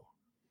know.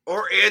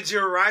 Or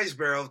Andrea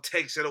Riseborough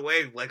takes it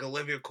away like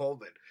Olivia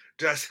Colman.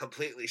 Just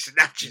completely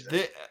snatches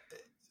it.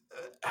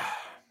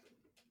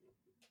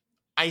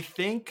 I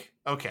think...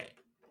 Okay.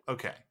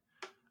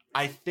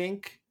 I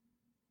think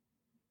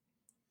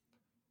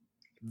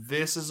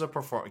this is a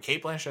performance...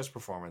 Kate Blanchett's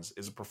performance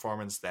is a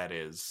performance that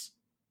is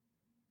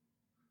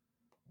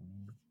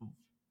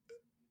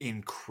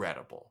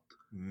incredible.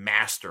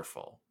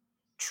 Masterful.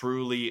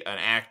 Truly an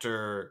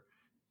actor.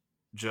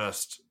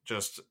 Just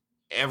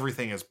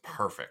everything is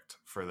perfect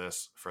for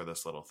this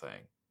little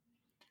thing.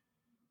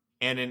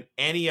 And in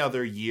any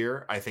other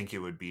year, I think she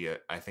would be a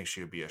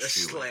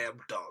slam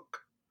dunk.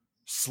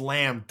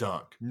 Slam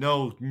dunk.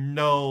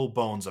 No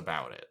bones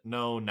about it.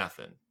 No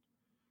nothing.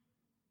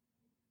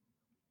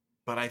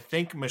 But I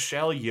think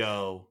Michelle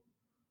Yeoh,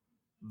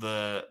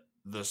 the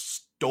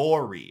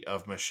story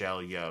of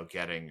Michelle Yeoh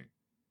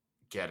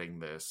getting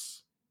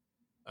this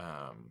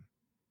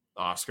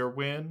Oscar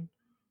win,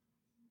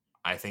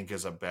 I think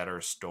is a better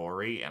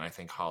story, and I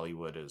think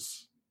Hollywood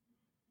is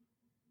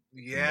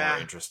more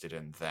interested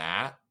in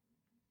that.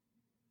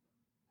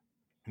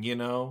 You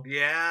know?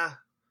 Yeah.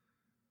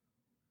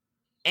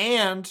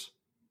 And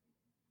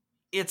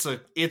it's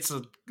a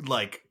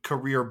like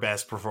career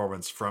best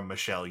performance from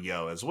Michelle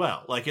Yeoh as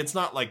well. Like it's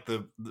not like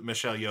the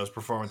Michelle Yeoh's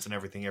performance in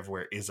Everything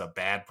Everywhere is a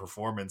bad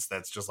performance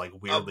that's just like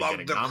weirdly among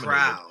getting the nominated.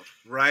 Crowd,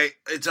 right?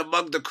 It's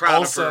among the crowd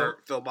also, of her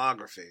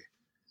filmography.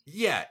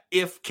 Yeah,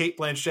 if Kate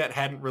Blanchett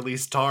hadn't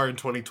released Tar in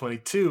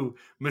 2022,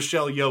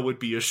 Michelle Yeoh would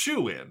be a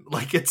shoo-in.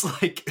 Like it's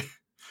like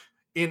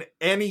in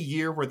any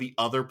year where the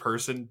other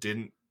person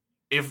didn't,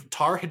 if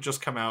Tar had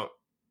just come out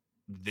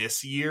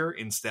this year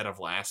instead of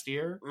last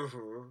year,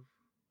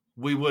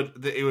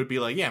 it would be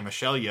like, yeah,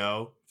 Michelle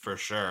Yeoh for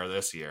sure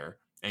this year,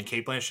 and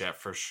Kate Blanchett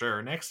for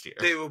sure next year.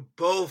 They would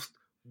both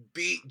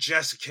beat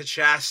Jessica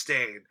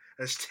Chastain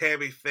as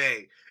Tammy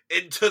Faye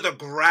into the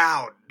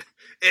ground.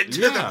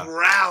 The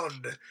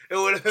ground. It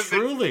would have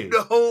been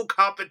no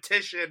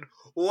competition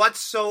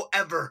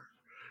whatsoever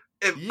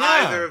if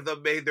either of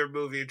them made their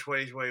movie in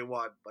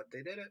 2021, but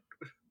they didn't.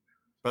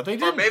 But they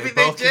didn't. Or maybe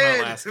they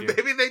did.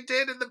 Maybe they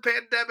did in the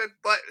pandemic,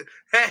 but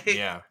hey.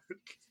 Yeah.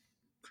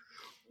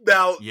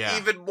 Now,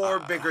 even more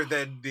bigger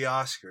than the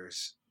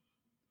Oscars.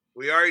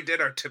 We already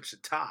did our tips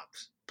and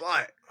tops,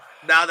 but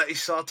now that you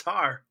saw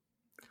Tar,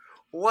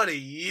 what do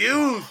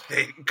you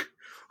think?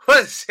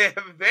 What does Sam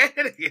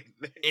Vanagan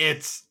think?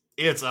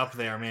 It's up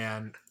there,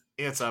 man.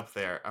 It's up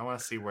there. I want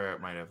to see where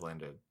it might have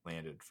landed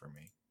for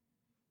me.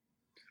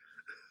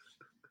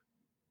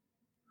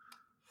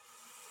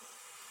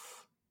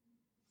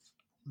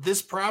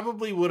 This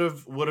probably would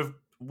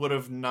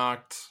have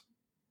knocked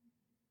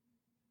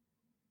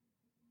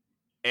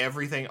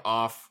everything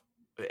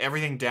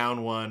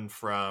down one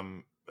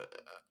from.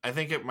 I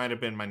think it might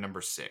have been my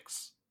number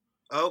 6.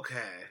 Okay.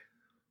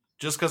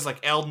 Just because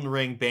like Elden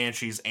Ring,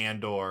 Banshees,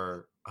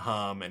 Andor,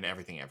 Hum, and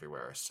Everything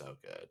Everywhere are so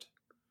good.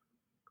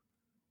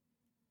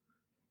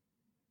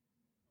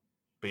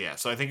 But yeah,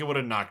 so I think it would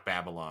have knocked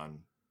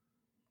Babylon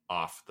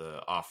off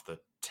the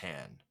 10.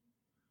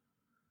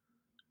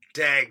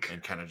 Dang.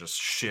 And kind of just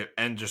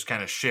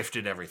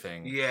shifted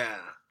everything. Yeah.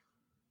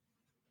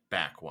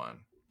 Back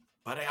one.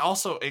 But it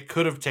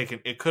could have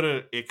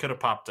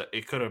popped.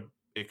 It could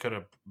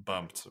have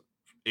bumped.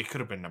 It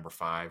could have been number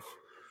 5.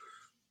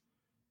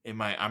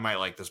 I might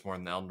like this more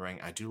than Elden Ring.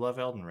 I do love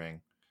Elden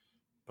Ring,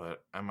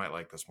 but I might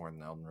like this more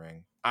than Elden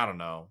Ring. I don't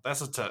know.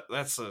 That's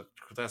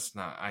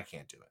not. I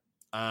can't do it.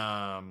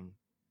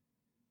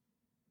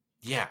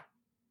 Yeah.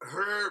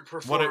 Her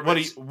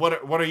performance.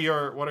 What are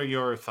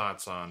your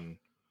thoughts on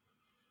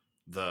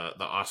the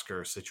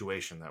Oscar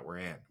situation that we're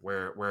in?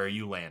 Where are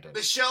you landing?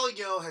 Michelle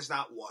Yeoh has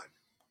not won.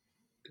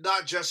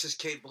 Not just as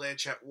Kate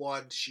Blanchett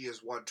won, she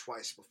has won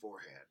twice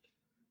beforehand.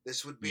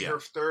 This would be her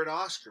 3rd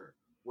Oscar,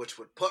 which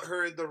would put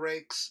her in the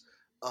ranks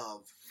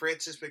of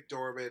Frances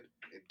McDormand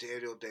and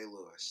Daniel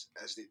Day-Lewis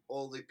as the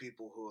only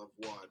people who have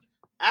won.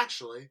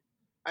 Actually,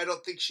 I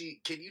don't think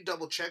can you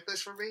double check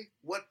this for me?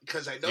 What?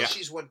 Because I know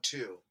she's won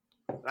 2.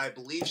 And I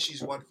believe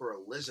she's won for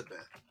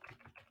Elizabeth.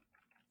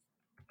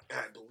 And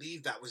I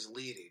believe that was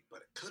leading,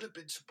 but it could have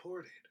been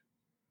supported.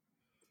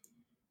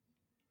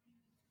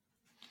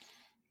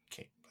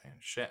 Kate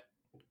Blanchett.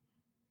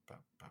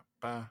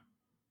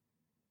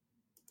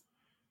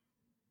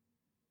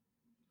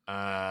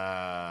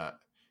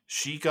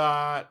 She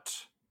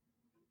got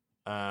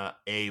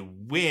a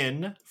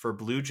win for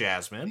Blue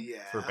Jasmine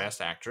for Yeah.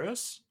 Best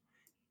Actress,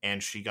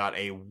 and she got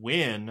a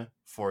win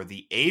for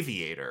The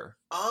Aviator.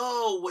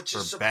 Oh, which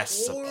is For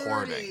Best Supporting.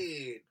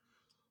 supporting.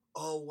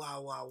 Oh,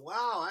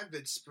 wow. I've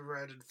been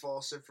spreading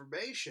false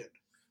information.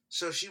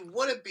 So she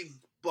wouldn't be,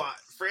 but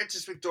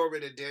Frances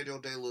McDormand and Daniel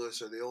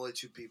Day-Lewis are the only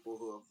two people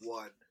who have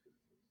won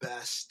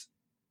Best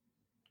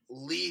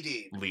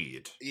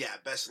Lead. Yeah,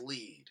 Best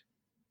Lead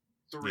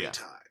 3 Yeah.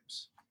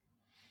 times.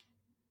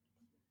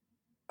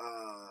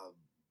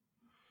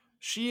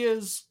 She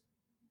is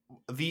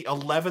the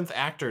 11th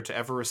actor to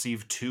ever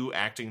receive 2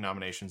 acting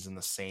nominations in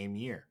the same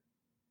year.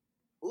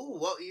 Ooh,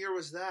 what year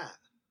was that?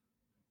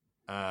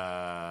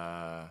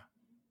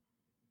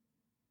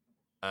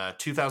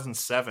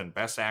 2007,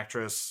 Best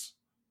Actress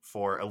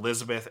for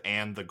Elizabeth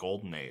and the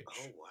Golden Age.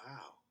 Oh,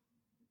 wow.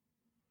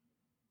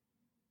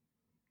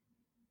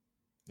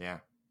 Yeah.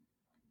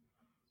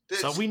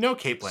 So we know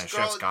Cate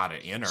Blanchett's got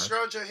it in her.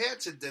 Scarlett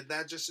Johansson did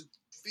that just a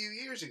few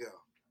years ago.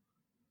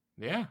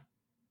 Yeah.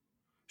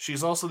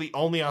 She's also the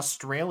only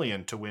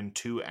Australian to win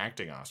 2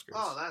 acting Oscars.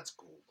 Oh, that's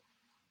cool.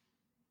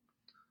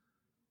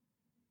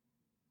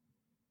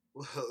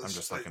 Well, I'm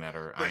just looking at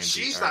her. But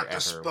she's not the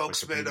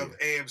spokesman of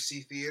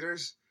AMC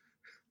Theaters.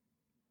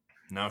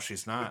 No,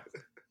 she's not.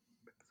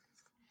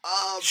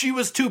 Um, She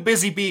was too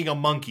busy being a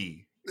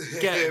monkey.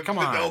 Come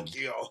on.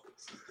 Pinocchio.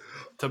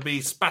 To be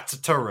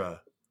Spazzatura.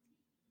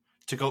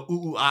 To go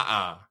ooh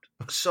ah.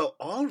 So,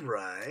 all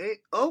right.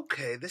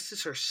 Okay, this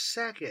is her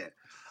second.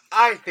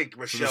 I think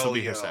So this Michelle will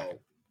be her Yeoh second.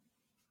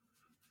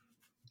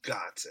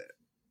 got it.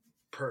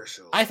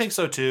 Personally. I think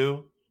so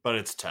too, but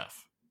it's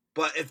tough.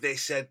 But if they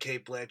said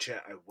Cate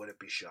Blanchett, I wouldn't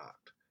be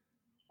shocked.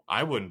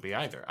 I wouldn't be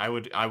either. I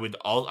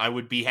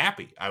would be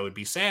happy. I would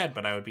be sad,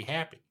 but I would be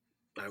happy.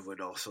 I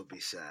would also be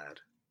sad.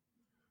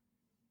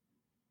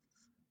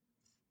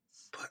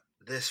 But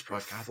this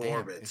But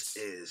performance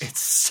goddamn, is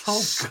it's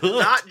so good.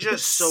 Not just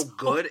It's so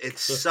good,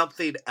 it's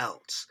something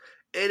else.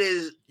 It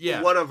is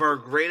one of our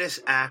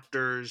greatest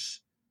actors,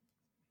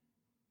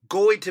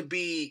 going to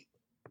be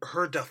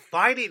her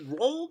defining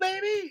role,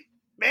 maybe?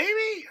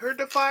 Maybe her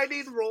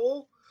defining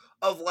role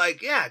of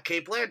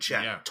Cate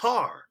Blanchett,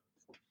 Tar.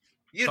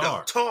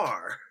 Know,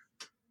 Tar.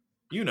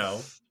 You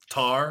know,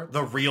 Tar,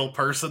 the real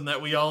person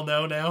that we all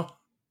know now.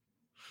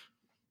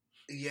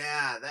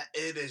 Yeah,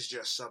 it is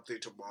just something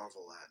to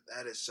marvel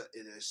at. It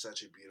is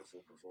such a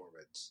beautiful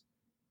performance.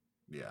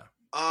 Yeah.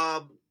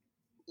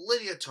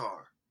 Lydia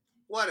Tar,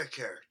 what a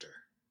character.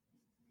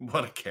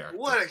 What a character.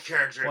 What a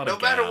character. No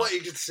matter what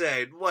you can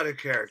say, what a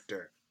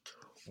character.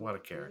 What a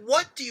character.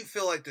 What do you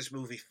feel like this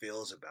movie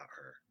feels about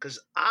her? Because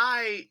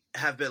I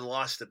have been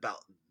lost about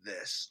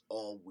this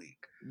all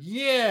week.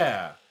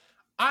 Yeah.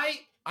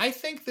 I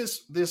think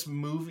this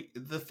movie,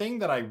 the thing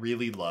that I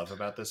really love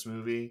about this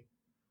movie,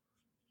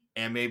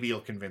 and maybe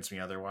you'll convince me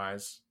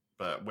otherwise,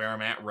 but where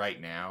I'm at right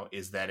now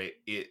is that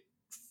it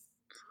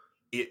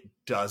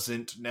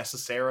doesn't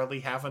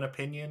necessarily have an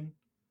opinion.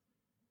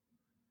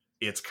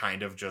 It's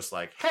kind of just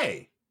like,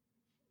 hey,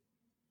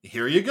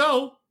 here you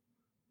go.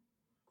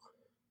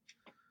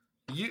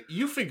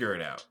 You figure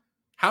it out.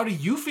 How do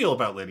you feel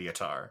about Lydia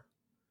Tar?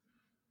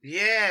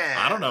 Yeah.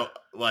 I don't know.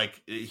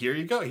 Like, here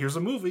you go. Here's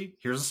a movie.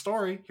 Here's a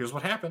story. Here's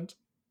what happened.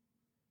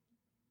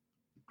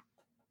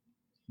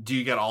 Do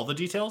you get all the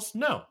details?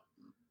 No.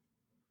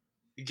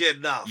 You get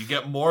enough. You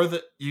get more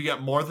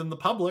than the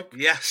public.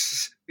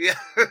 Yes. Yeah.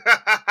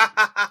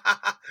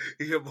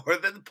 You get more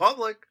than the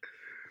public.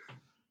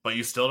 But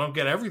you still don't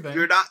get everything.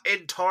 You're not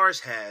in Tar's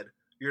head.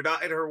 You're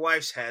not in her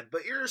wife's head,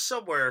 but you're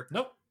somewhere.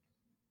 Nope.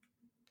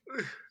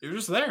 You're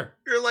just there.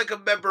 You're like a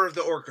member of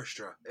the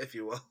orchestra, if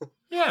you will.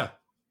 Yeah.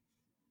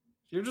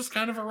 You're just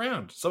kind of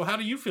around. So how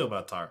do you feel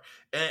about Tar?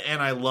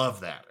 And I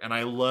love that. And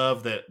I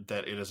love that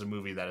it is a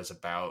movie that is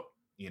about,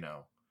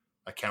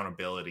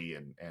 accountability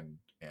and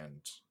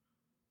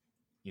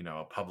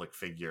a public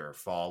figure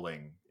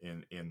falling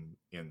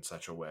in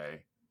such a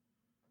way.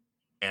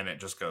 And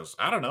it just goes,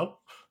 I don't know.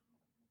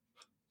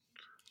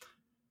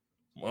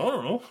 Well, I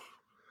don't know.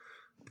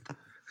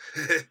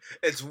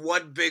 It's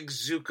one big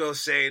Zuko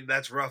saying,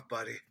 "That's rough,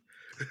 buddy."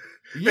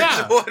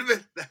 Yeah,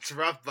 that's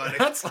rough, buddy.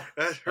 That's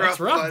rough,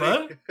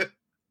 buddy. Bud.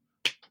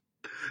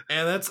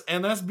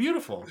 And that's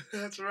beautiful.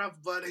 That's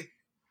rough, buddy.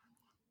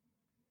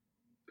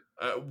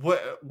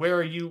 Where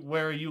are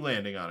you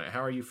landing on it?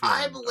 How are you feeling?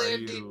 I'm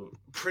landing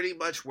pretty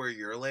much where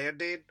you're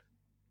landing.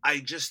 I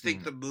just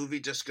think the movie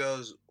just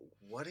goes,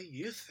 "What do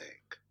you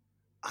think?"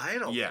 I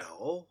don't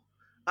know.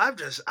 I'm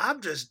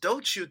just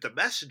don't shoot the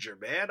messenger,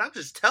 man. I'm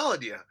just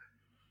telling you.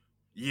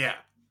 Yeah.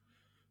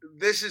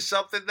 This is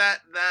something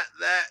that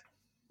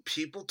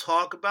people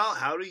talk about.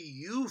 How do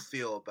you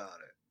feel about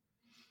it?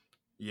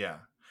 Yeah.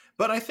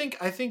 But I think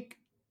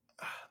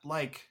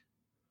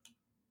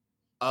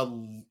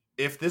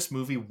if this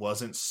movie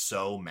wasn't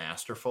so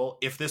masterful,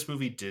 if this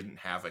movie didn't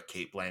have a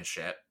Cate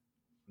Blanchett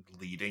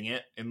leading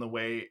it in the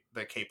way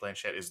that Cate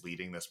Blanchett is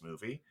leading this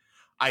movie,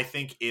 I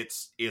think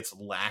its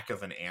lack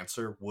of an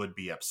answer would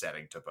be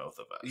upsetting to both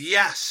of us.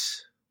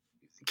 Yes.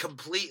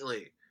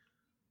 completely.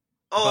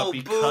 But Oh,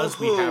 because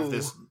we have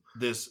boo-hoo.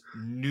 this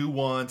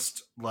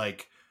nuanced,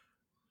 like,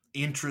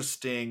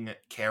 interesting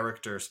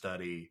character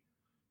study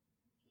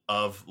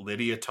of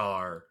Lydia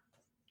Tarr,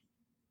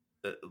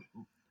 uh,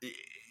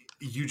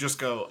 you just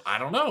go, I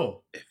don't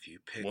know. If you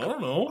pick I don't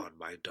know. on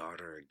my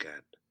daughter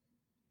again,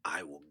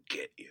 I will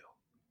get you.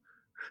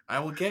 I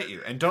will get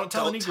you. And don't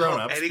tell Don't any tell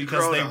grown-ups any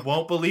because they grown-up,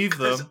 won't believe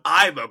Because them.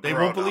 I'm a They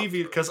grown-up. won't believe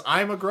you because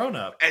I'm a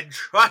grown-up. And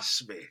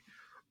trust me,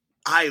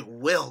 I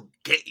will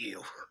get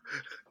you.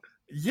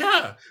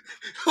 Yeah.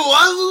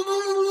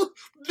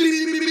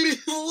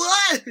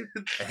 What?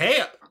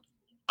 Hey,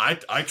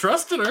 I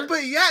trusted her.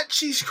 But yet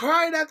she's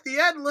crying at the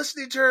end,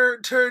 listening to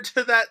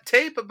that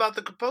tape about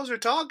the composer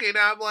talking. And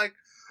I'm like,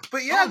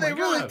 but yeah, Oh my they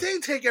really God.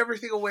 did take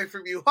everything away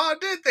from you, huh?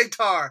 Did they,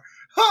 Tar?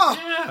 Huh?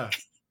 Yeah.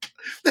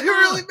 They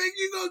really make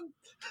you go.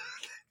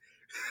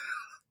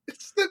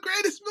 It's the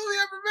greatest movie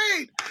ever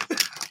made.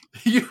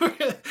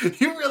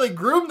 You really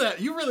groomed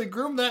that. You really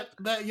groomed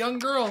that young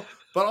girl.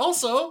 But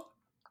also,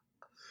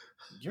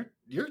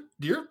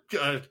 you're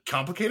a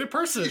complicated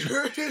person.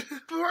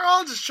 We're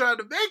all just trying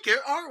to make it,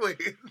 aren't we?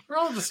 We're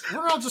all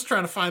just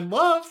trying to find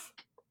love.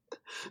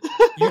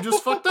 You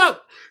just fucked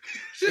up.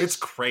 It's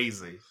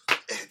crazy.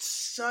 It's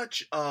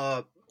such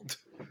a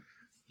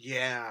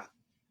yeah.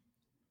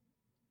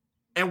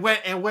 And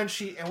when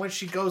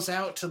she goes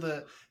out to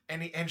the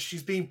and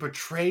she's being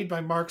betrayed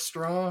by Mark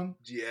Strong.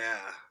 Yeah.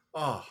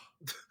 Oh,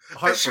 And she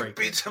heartbreaking.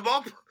 beats him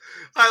up.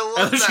 I love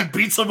And then that. she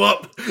beats him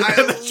up.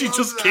 And then she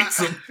just kicks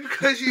him.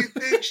 Because you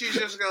think she's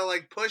just gonna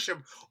like push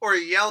him or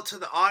yell to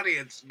the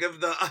audience, give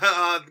the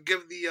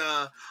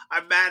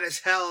I'm mad as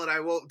hell and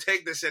I won't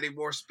take this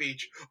anymore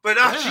speech. But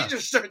no, she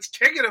just starts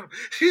kicking him.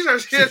 She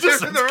starts hitting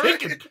him in the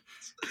kicking. ring.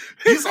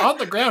 He's on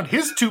the ground.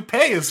 His toupee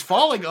is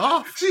falling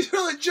off. She's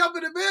really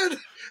jumping him in.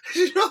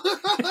 She's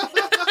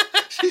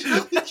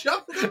really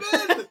jumping him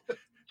in.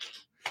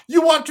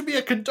 You want to be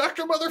a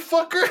conductor,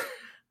 motherfucker?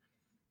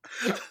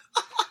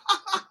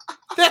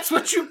 That's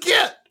what you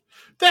get.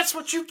 That's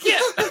what you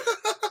get.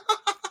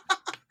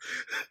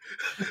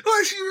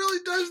 Like she really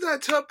does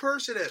that to a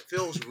person. It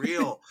feels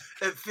real.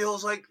 It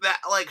feels like that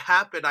like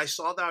happened. I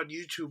saw that on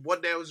YouTube.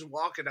 One day I was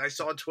walking. I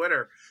saw on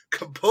Twitter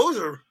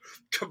composer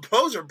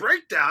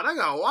breakdown. I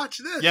gotta watch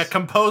this. Yeah,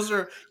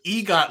 composer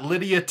EGOT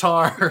Lydia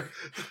Tarr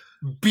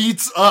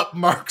beats up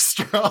Mark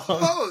Strong.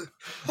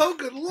 Oh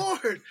good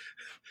Lord,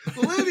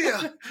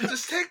 Lydia,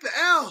 just take the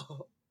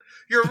L.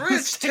 You're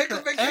rich. Take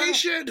a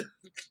vacation.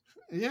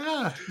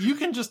 Yeah, you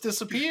can just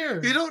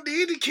disappear. You don't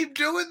need to keep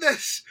doing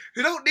this.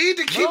 You don't need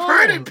to keep No.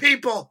 hurting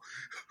people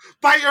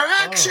by your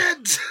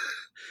actions.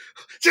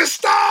 Just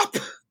stop.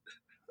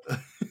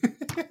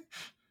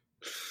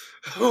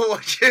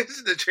 Which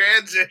is the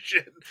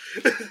transition.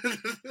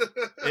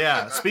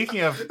 Yeah,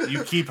 speaking of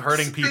you keep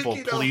hurting people,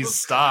 Speaking please of-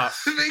 stop.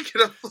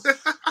 Speaking of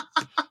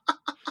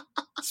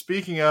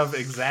Speaking of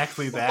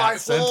exactly that my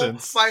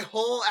sentence. my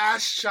whole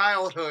ass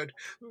childhood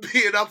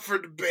being up for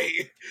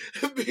debate,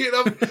 being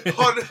up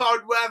on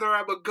whether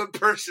I'm a good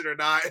person or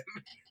not.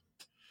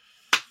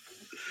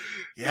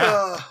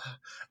 Yeah.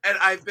 And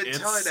I've been It's,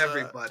 telling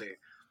everybody,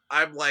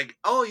 I'm like,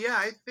 oh yeah,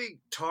 I think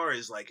Tar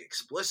is like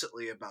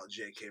explicitly about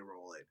J.K.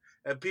 Rowling.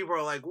 And people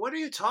are like, what are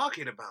you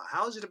talking about?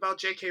 How is it about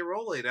J.K.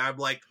 Rowling? And I'm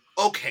like,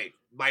 okay,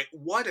 my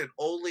one and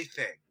only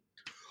thing.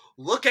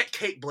 Look at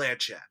Kate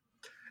Blanchett.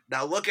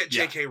 Now look at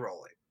Yeah. J.K.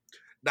 Rowling.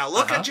 Now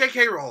look at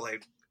J.K. Rowling.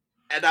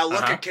 And now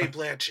look at Kate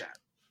Blanchett.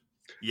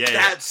 Yeah.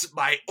 That's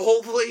my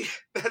only.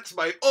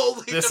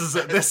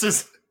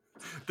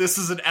 This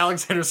is an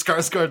Alexander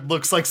Skarsgård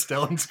looks like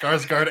Stellan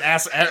Skarsgård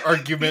ass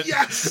argument.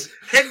 Yes,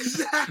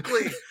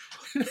 exactly.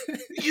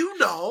 You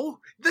know,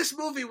 this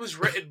movie was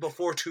written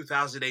before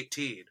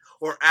 2018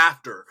 or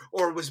after,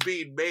 or was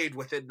being made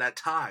within that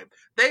time.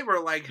 They were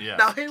like,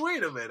 now, hey,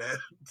 wait a minute.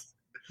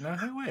 No,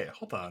 hey, wait,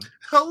 hold on.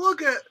 Now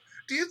look at.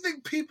 Do you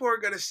think people are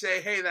going to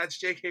say, hey, that's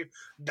J.K.?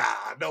 Nah,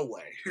 no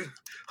way.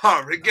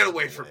 Harvard, get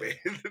away from me.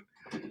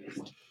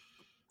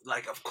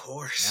 Like, of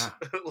course.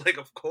 Yeah. Like,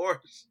 of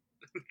course.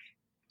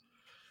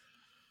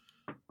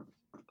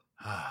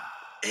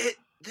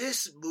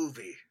 This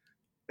movie,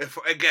 if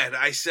again,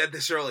 I said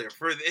this earlier,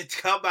 for it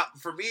to come out,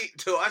 for me,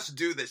 to us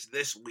do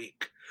this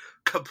week,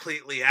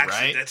 completely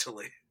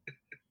accidentally.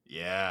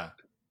 Yeah.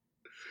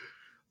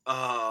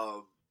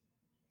 Um,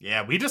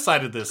 Yeah, we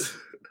decided this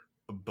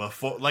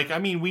before. Like, I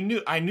mean,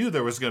 I knew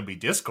there was going to be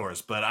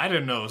discourse, but I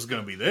didn't know it was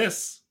going to be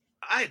this.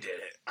 I did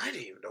it. I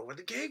didn't even know when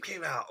the game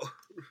came out.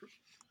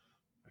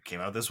 It came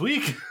out this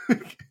week.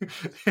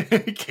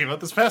 It came out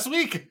this past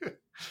week.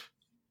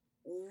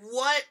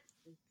 What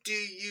do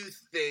you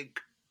think?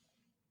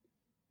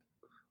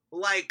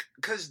 Like,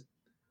 because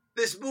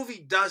this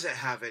movie doesn't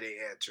have any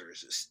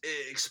answers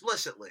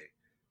explicitly,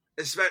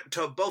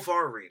 to both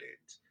our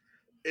readings.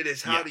 It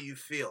is how do you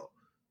feel?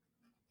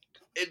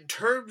 In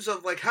terms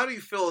of, like, how do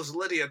you feel as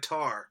Lydia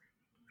Tarr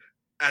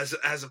as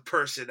a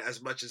person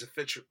as much as a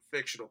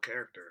fictional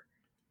character?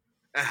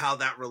 And how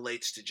that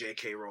relates to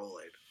J.K.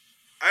 Rowling?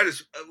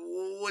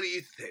 What do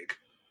you think?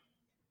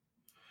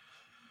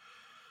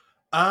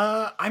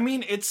 I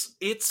mean, it's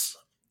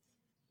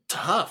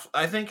tough.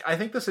 I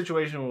think the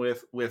situation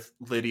with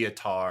Lydia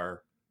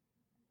Tarr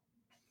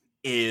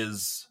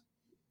is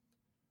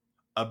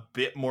a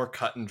bit more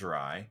cut and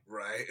dry.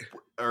 Right.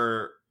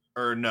 Or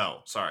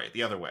no, sorry,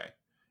 the other way.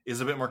 Is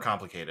a bit more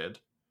complicated.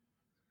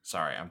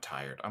 Sorry, I'm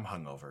tired. I'm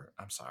hungover.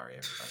 I'm sorry,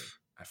 everybody.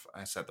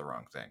 I said the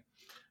wrong thing.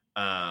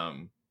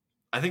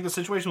 I think the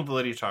situation with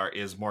Lydia Tarr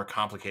is more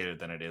complicated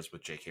than it is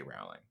with J.K.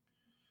 Rowling.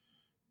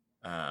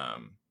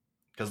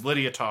 Because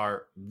Lydia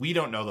Tarr, we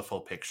don't know the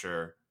full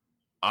picture.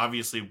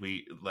 Obviously,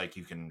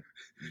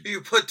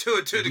 you put two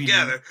and two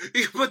together.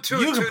 You can put two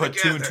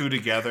and two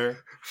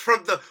together.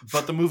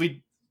 But the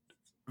movie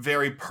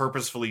very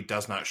purposefully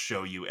does not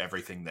show you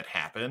everything that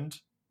happened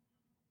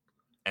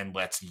and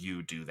lets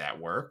you do that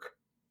work.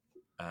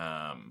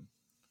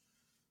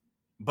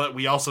 But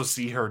we also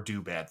see her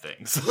do bad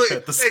things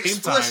at the same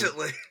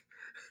explicitly. time.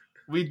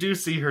 We do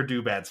see her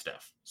do bad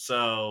stuff.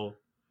 So,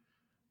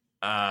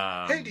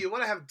 hey, do you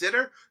want to have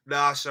dinner?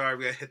 Nah, sorry, I'm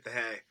gonna hit the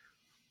hay.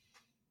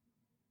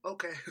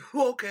 Okay.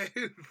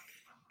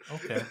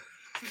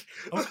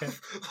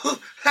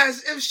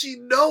 As if she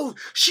knows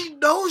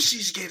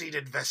she's getting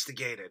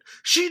investigated.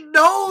 She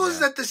knows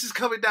that this is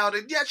coming down,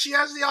 and yet she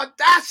has the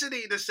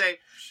audacity to say,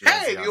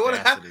 "Hey, do you want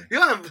to have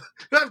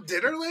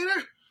dinner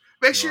later?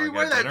 Make sure you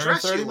wear that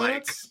dress you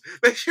like.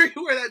 Make sure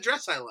you wear that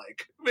dress I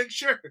like. Make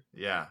sure."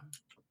 Yeah.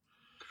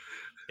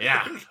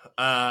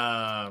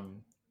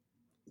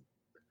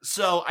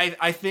 So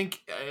I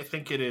think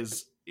it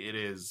is.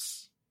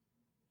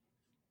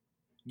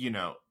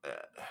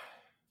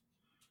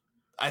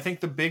 I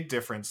think the big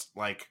difference,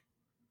 like,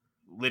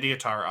 Lydia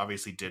Tarr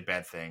obviously did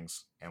bad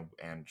things,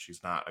 and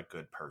she's not a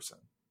good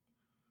person.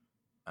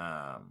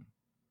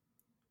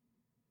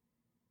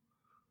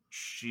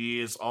 She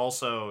is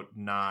also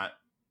not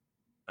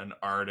an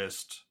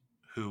artist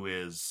who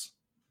is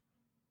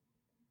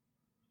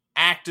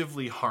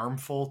actively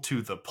harmful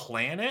to the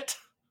planet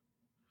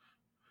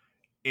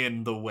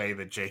in the way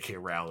that J.K.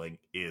 Rowling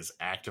is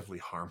actively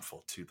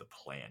harmful to the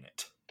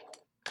planet.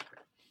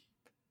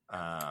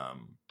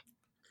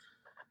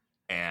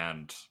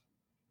 And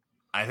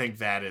I think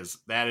that is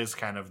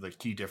kind of the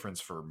key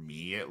difference for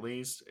me, at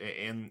least,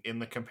 in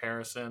the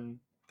comparison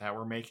that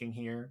we're making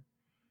here.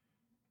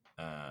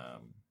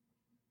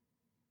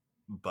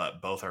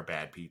 But both are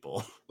bad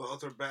people.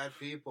 Both are bad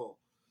people.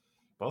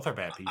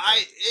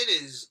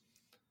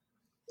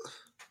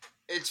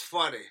 It's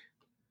funny.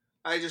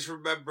 I just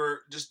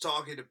remember just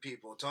talking to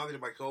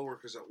my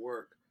coworkers at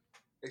work,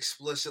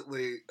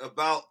 explicitly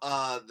about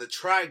the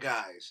Try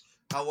Guys.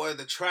 How one of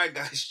the Try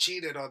Guys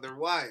cheated on their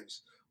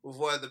wives with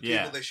one of the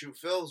people they shoot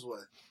films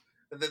with.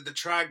 And then the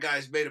Try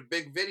Guys made a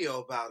big video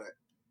about it.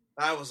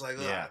 And I was like,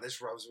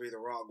 this rubs me the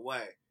wrong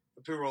way.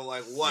 And people were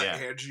like, what,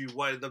 Andrew? You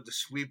wanted them to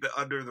sweep it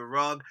under the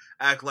rug,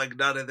 act like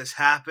none of this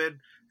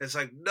happened? It's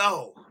like,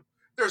 no,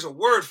 there's a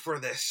word for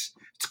this.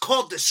 It's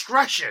called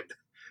discretion.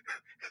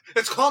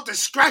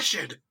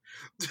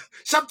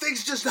 Some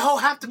things just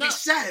don't have to be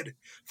said.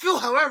 Feel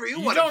however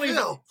you want to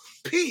feel.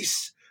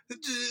 Peace.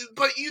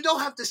 But you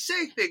don't have to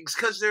say things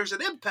because there's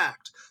an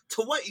impact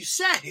to what you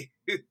say.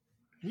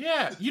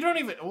 Yeah, you don't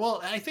even. Well,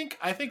 I think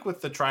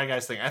with the Try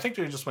Guys thing, I think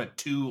they just went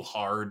too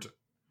hard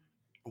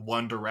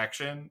one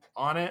direction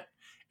on it,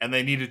 and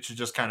they needed to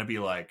just kind of be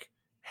like,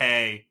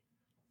 "Hey,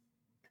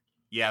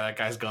 yeah, that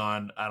guy's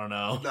gone. I don't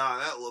know." Nah,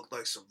 that looked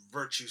like some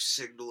virtue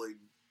signaling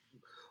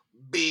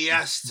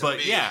BS to me.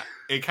 But yeah,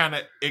 it kind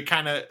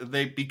of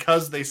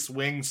because they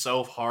swing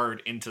so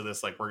hard into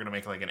this, like, we're gonna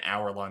make like an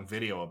hour-long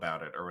video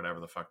about it or whatever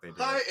the fuck they did.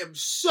 I am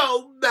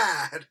so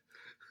mad.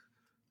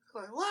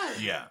 Like,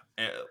 what? Yeah,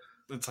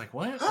 it's like,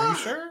 what? Are you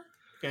sure?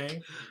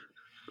 Okay,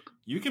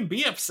 you can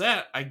be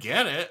upset. I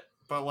get it,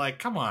 but like,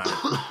 come on,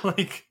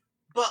 like.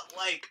 But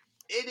like,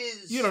 it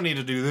is. You don't need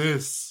to do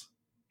this.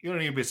 You don't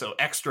need to be so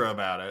extra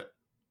about it.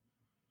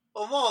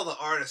 Of all the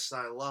artists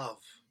I love,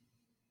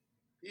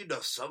 you know,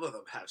 some of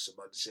them have some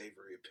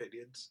unsavory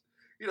opinions.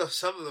 You know,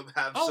 some of them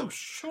have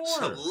sure.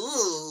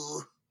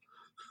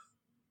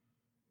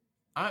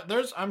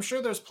 I'm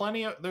sure there's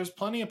plenty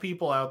of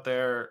people out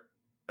there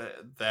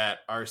that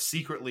are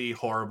secretly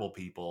horrible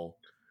people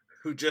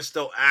who just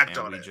don't act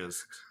on it.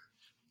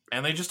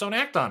 And they just don't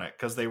act on it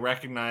because they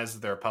recognize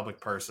that they're a public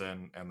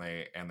person, and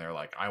they're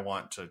like, I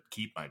want to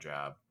keep my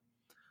job.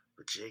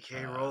 But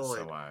J.K.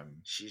 Rowling, so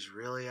she's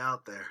really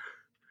out there.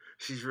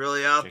 She's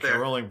really out there. J.K.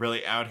 Rowling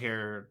really out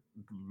here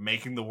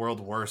making the world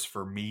worse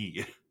for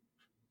me.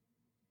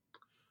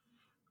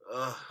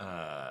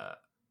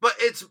 But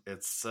it's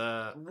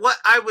what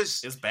I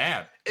was. It's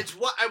bad. It's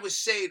what I was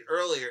saying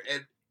earlier,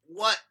 and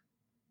what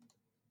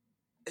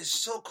is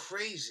so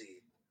crazy.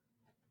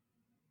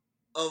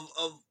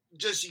 Of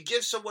just, you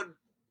give someone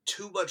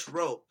too much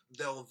rope,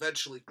 they'll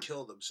eventually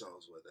kill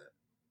themselves with it.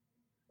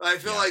 I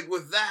feel like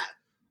with that,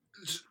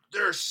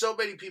 there are so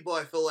many people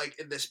I feel like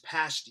in this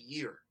past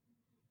year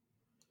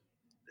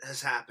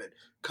has happened.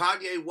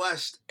 Kanye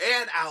West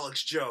and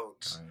Alex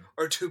Jones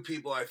are two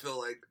people I feel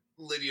like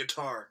Lydia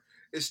Tarr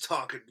is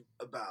talking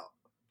about.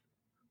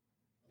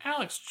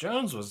 Alex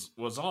Jones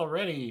was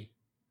already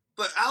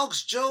But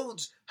Alex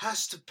Jones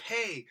has to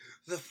pay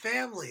the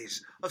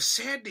families of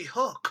Sandy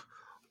Hook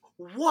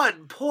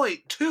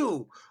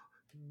 $1.2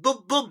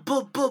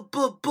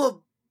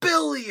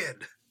 billion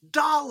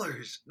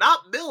dollars,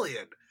 not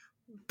million,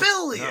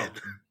 billion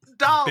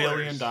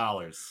dollars. $1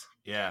 billion.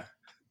 Yeah.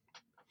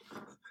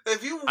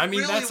 If you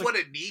really want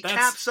to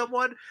kneecap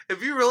someone,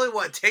 if you really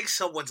want to take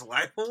someone's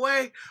life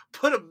away,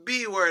 put a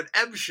B where an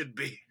M should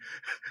be,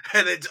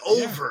 and it's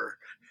over.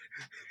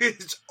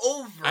 It's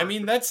over. I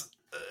mean, that's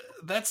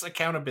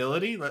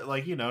accountability.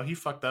 Like, you know, he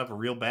fucked up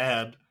real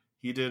bad.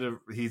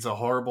 He's a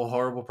horrible,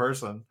 horrible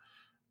person.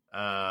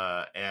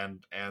 And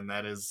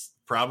that is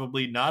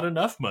probably not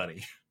enough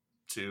money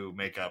to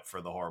make up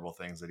for the horrible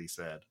things that he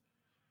said.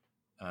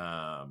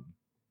 I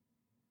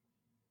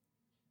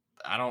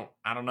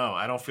don't know.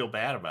 I don't feel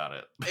bad about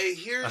it. Hey,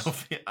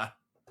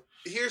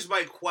 here's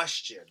my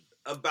question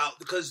about,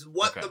 because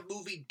what the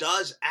movie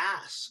does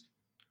ask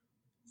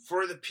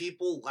for the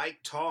people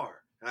like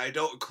Tar, and I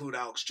don't include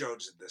Alex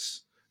Jones in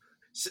this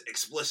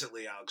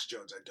explicitly. Alex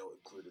Jones, I don't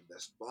include in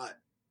this, but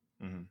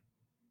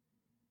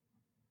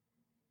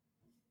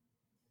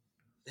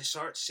this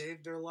art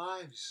saved their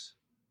lives.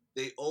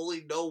 They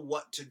only know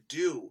what to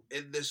do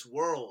in this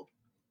world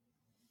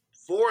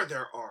for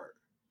their art.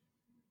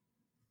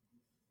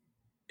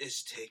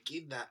 Is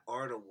taking that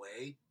art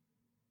away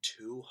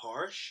too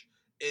harsh?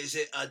 Is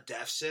it a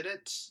death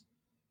sentence?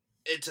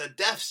 It's a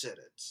death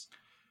sentence.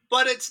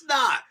 But it's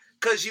not,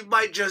 because you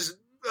might just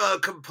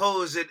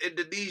compose in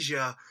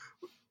Indonesia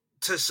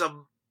to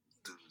some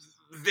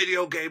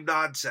video game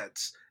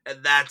nonsense,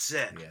 and that's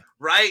it. Yeah.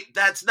 Right?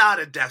 That's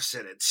not a death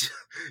sentence.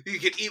 You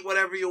can eat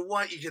whatever you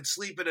want. You can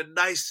sleep in a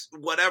nice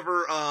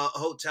whatever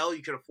hotel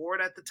you can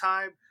afford at the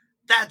time.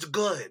 That's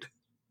good.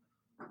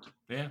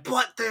 Yeah.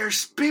 But their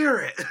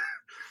spirit...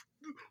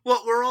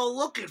 what we're all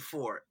looking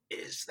for.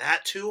 Is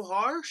that too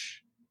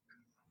harsh?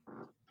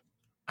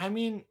 I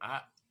mean,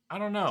 I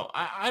don't know.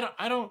 I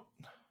don't.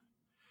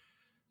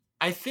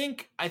 I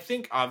think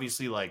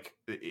obviously, like,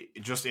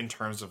 just in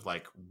terms of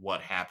like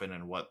what happened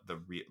and what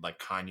like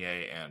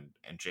Kanye and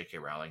J.K.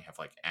 Rowling have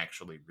like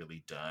actually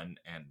really done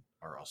and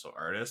are also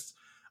artists.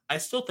 I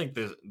still think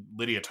that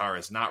Lydia Tarr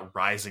is not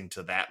rising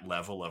to that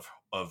level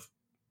of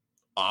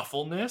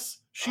awfulness.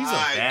 She's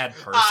a bad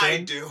person.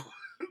 I do.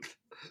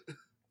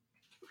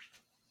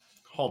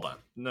 Hold on.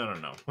 No.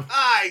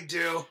 I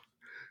do.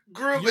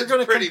 Grooming's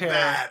pretty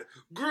bad.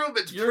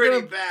 Grooming's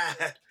pretty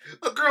bad.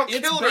 A girl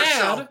killed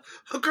herself.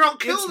 A girl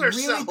killed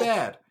herself. It's really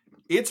bad.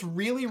 It's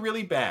really,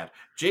 really bad.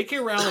 J.K.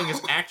 Rowling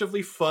is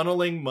actively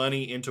funneling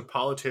money into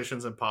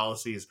politicians and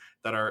policies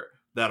that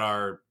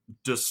are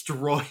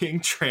destroying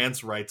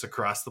trans rights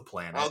across the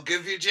planet. I'll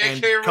give you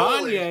J.K.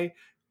 Rowling.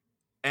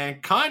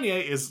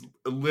 Kanye is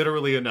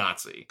literally a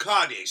Nazi.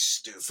 Kanye's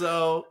stupid.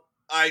 So...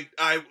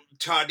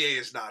 Kanye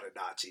is not a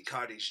Nazi.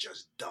 Kanye's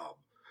just dumb.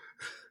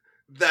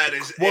 That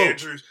is quote,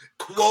 Andrew's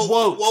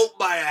quote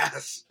my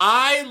ass.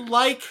 I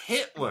like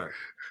Hitler.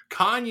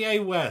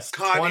 Kanye West,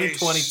 Kanye's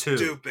 2022.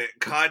 Stupid.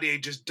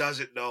 Kanye just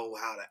doesn't know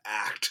how to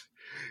act.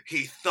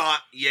 He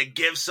thought you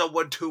give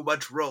someone too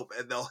much rope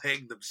and they'll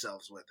hang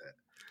themselves with it.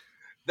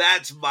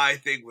 That's my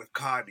thing with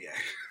Kanye.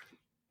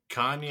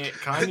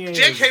 Kanye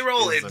J.K.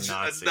 Rowling's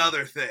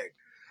another thing.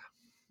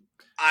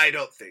 I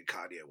don't think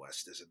Kanye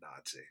West is a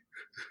Nazi.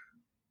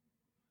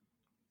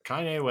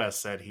 Kanye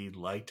West said he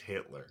liked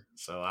Hitler,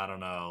 so I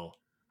don't know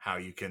how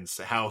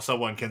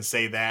someone can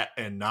say that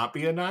and not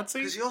be a Nazi.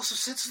 Because he also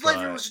said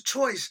slavery was a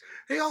choice.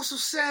 He also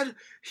said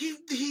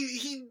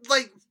he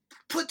like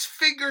puts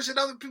fingers in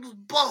other people's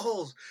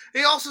buttholes.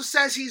 He also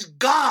says he's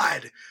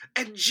God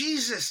and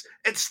Jesus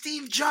and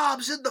Steve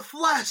Jobs in the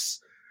flesh.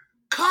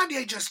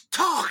 Kanye just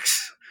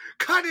talks.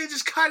 Kanye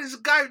just kind of is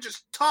a guy who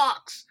just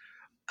talks.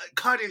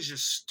 Kanye's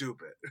just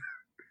stupid.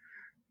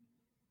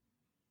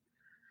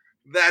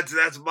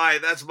 That's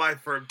my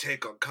firm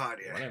take on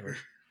Kanye. Whatever.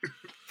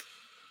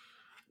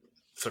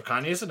 So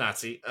Kanye's a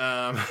Nazi,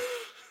 and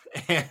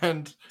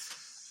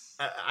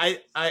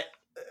I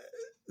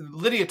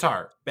Lydia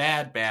Tarr,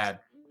 bad.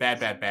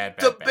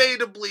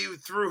 Debatably,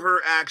 through her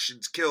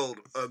actions, killed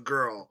a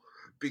girl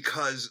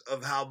because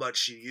of how much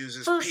she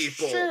uses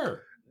people,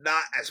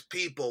 not as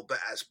people but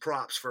as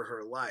props for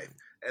her life,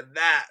 and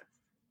that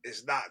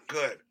is not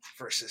good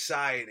for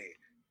society.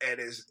 And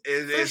it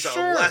is a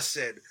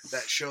lesson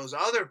that shows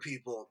other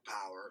people in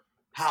power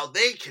how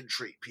they can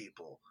treat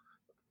people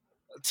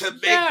to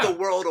make the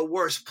world a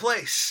worse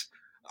place.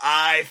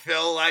 I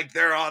feel like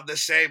they're on the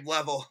same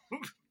level.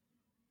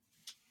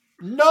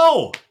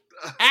 No,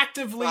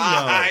 actively no.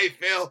 I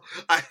feel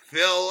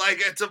like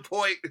it's a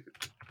point.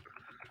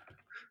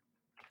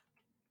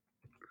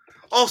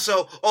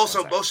 Also,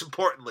 most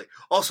importantly,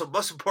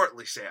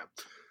 Sam,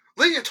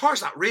 Lydia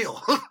Tarr's not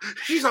real.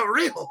 She's not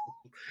real.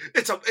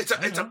 It's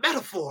a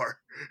metaphor.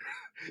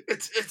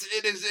 It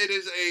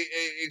is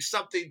a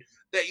something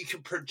that you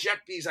can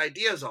project these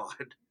ideas on.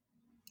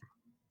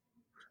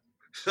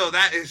 So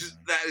that is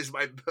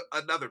my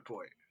another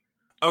point.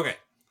 Okay,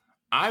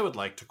 I would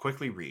like to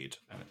quickly read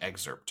an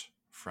excerpt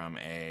from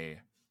a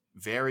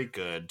very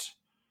good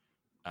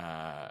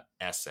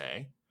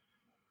essay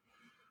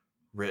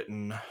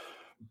written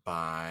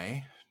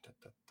by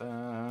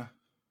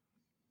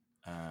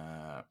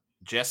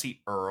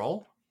Jesse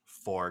Earl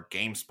for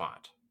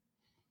GameSpot.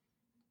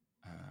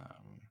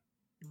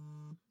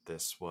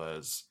 This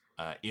was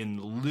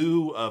in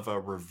lieu of a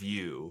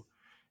review.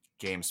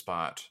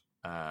 GameSpot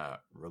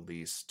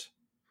released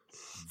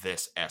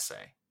this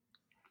essay.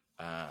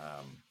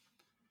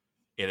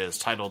 It is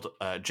titled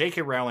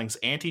J.K. Rowling's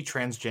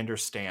Anti-Transgender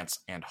Stance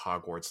and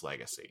Hogwarts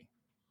Legacy.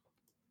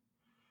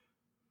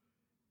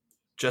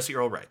 Jesse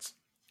Earl writes,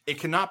 "It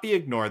cannot be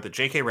ignored that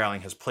J.K.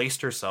 Rowling has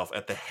placed herself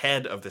at the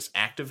head of this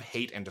active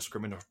hate and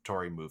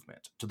discriminatory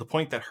movement, to the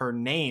point that her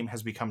name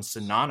has become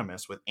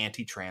synonymous with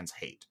anti-trans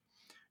hate.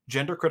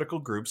 Gender-critical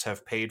groups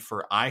have paid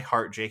for I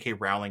Heart J.K.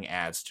 Rowling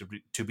ads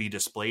to be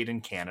displayed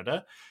in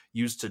Canada,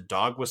 used to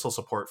dog whistle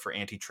support for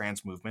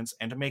anti-trans movements,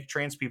 and to make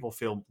trans people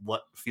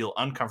feel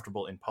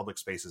uncomfortable in public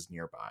spaces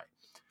nearby.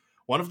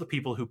 One of the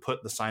people who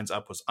put the signs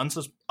up was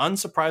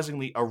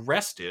unsurprisingly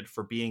arrested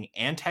for being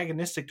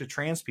antagonistic to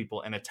trans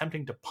people and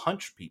attempting to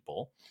punch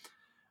people.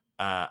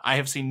 I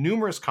have seen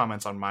numerous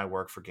comments on my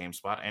work for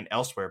GameSpot and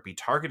elsewhere be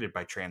targeted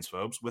by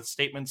transphobes with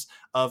statements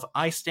of,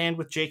 'I stand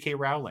with J.K.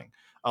 Rowling,'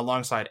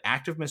 alongside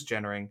active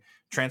misgendering,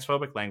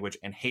 transphobic language,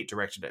 and hate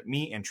directed at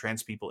me and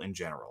trans people in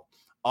general,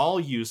 all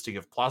used to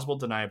give plausible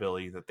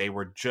deniability that they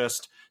were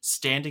just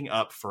standing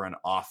up for an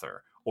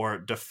author or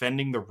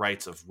defending the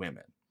rights of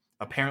women,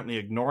 apparently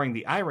ignoring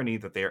the irony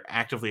that they are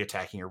actively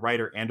attacking a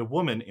writer and a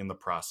woman in the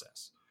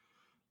process.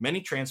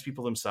 Many trans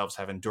people themselves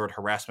have endured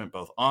harassment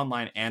both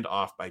online and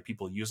off by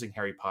people using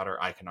Harry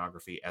Potter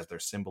iconography as their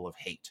symbol of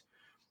hate.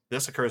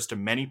 This occurs to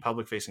many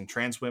public-facing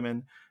trans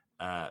women.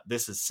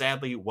 This is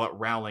sadly what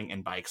Rowling,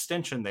 and by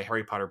extension the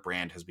Harry Potter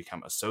brand, has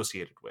become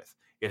associated with.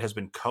 It has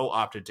been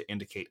co-opted to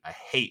indicate a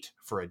hate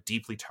for a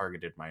deeply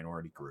targeted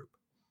minority group."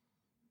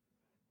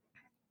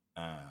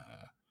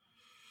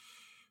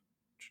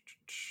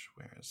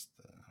 Where is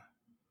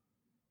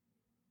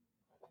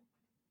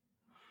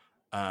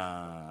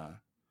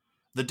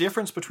the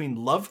difference between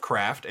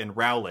Lovecraft and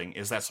Rowling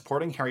is that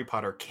supporting Harry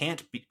Potter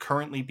can't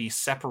currently be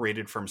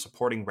separated from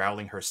supporting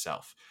Rowling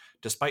herself.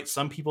 Despite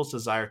some people's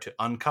desire to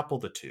uncouple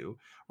the two,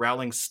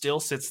 Rowling still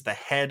sits at the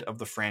head of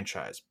the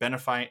franchise,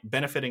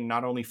 benefiting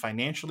not only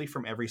financially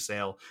from every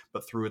sale,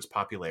 but through its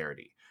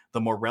popularity.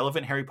 The more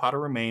relevant Harry Potter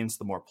remains,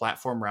 the more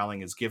platform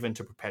Rowling is given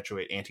to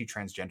perpetuate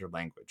anti-transgender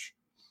language.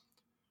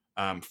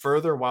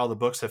 Further, while the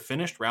books have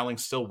finished, Rowling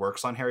still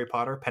works on Harry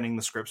Potter, penning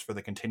the scripts for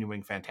the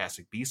continuing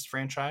Fantastic Beasts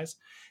franchise.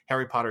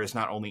 Harry Potter is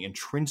not only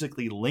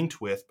intrinsically linked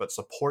with, but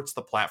supports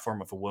the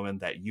platform of a woman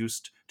that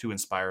used to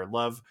inspire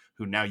love,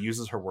 who now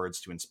uses her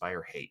words to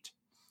inspire hate.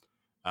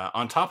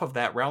 On top of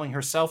that, Rowling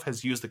herself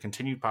has used the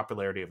continued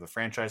popularity of the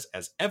franchise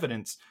as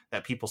evidence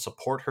that people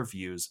support her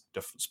views,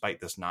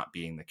 despite this not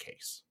being the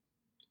case.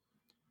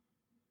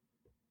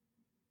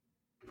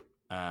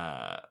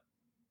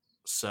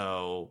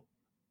 So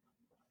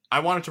I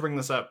wanted to bring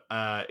this up.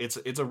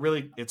 It's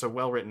a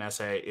well-written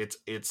essay.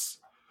 It's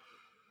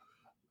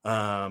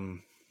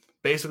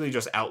basically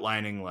just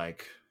outlining,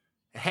 like,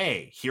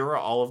 hey, here are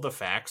all of the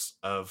facts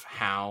of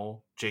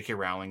how J.K.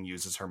 Rowling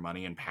uses her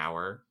money and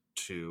power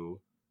to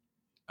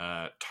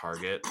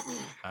target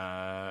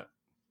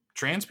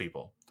trans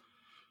people,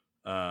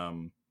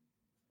 and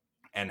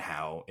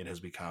how it has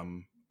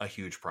become a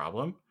huge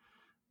problem,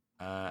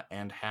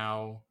 and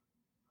how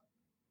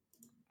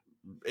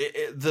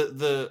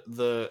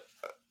the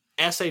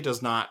essay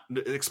does not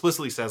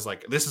explicitly says,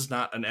 like, this is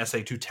not an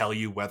essay to tell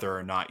you whether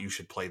or not you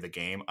should play the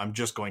game. I'm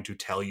just going to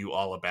tell you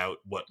all about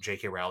what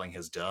J.K. Rowling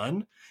has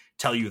done,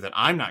 tell you that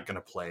I'm not going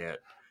to play it,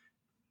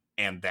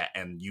 and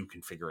you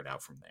can figure it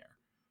out from there.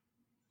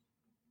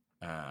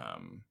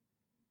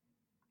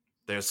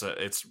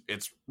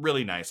 It's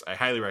really nice. I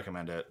highly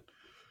recommend it.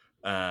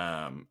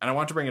 And I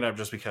want to bring it up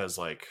just because,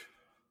 like,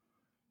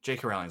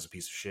 J.K. Rowling is a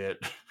piece of shit.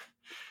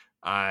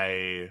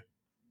 I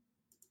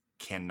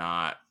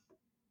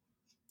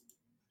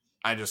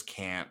just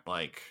can't,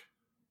 like,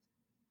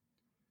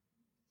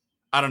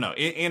 I don't know.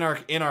 In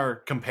our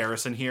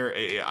comparison here,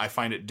 I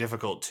find it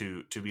difficult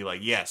to be like,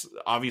 yes,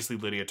 obviously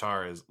Lydia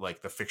Tarr is,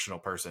 like, the fictional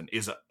person,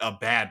 is a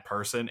bad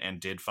person and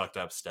did fucked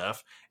up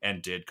stuff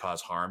and did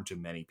cause harm to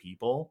many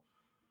people,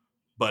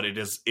 but it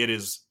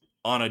is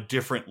on a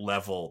different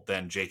level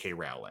than J.K.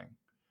 Rowling.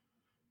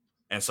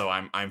 And so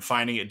I'm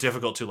finding it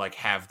difficult to, like,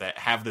 have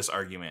this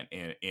argument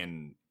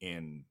in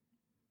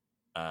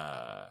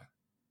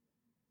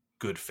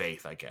good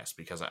faith, I guess,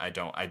 because I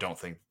don't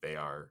think they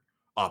are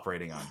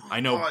operating on. I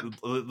know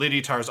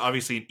Lydia Tarr is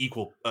obviously an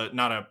equal,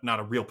 not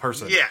a real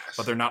person, yes,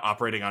 but they're not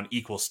operating on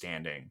equal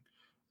standing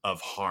of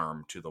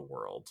harm to the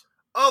world.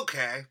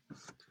 Okay,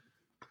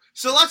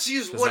 so let's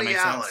use Woody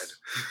Allen.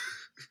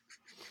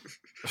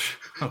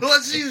 Okay.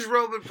 Let's use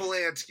Roman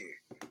Polanski,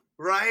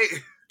 right?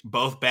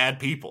 Both bad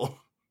people.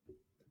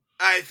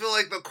 I feel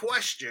like the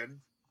question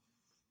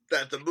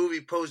that the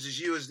movie poses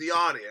you as the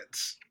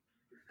audience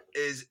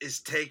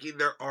is taking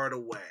their art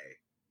away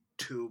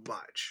too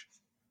much.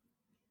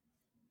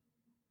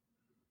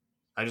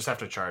 I just have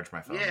to charge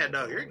my phone. Yeah,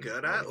 no, you're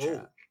good.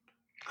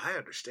 I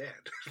understand.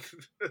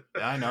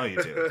 I know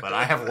you do, but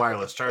I have a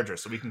wireless charger,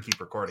 so we can keep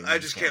recording. I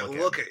just can't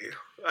look at you.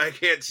 I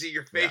can't see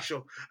your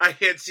facial. Yeah. I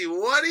can't see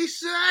what he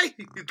say.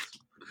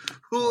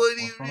 What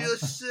do you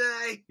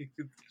say?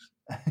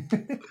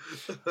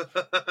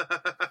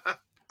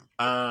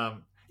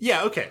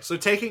 Yeah. Okay. So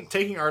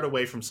taking art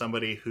away from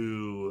somebody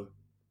who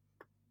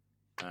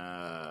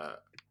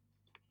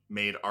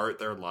made art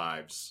their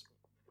lives,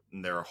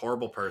 and they're a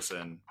horrible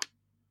person,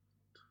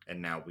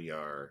 and now we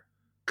are.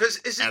 Because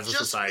as a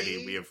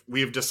society,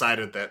 we have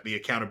decided that the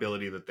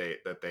accountability that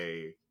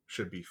they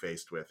should be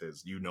faced with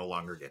is you no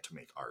longer get to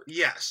make art.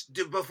 Yes.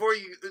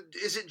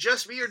 Is it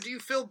just me, or do you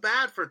feel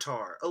bad for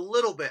Tar a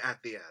little bit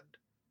at the end?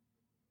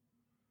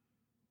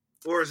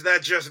 Or is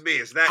that just me?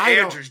 Is that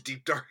Andrew's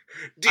deep dark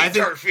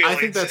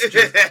feelings?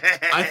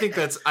 I think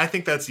that's I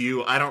think that's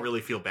you. I don't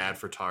really feel bad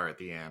for Tar at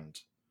the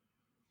end.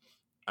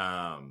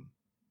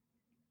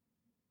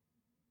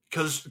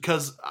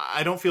 Because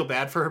I don't feel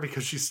bad for her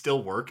because she's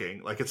still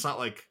working. Like it's not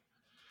like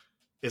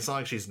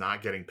she's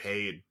not getting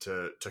paid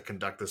to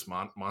conduct this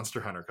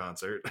Monster Hunter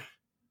concert.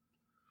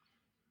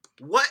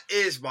 What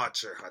is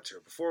Monster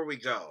Hunter? Before we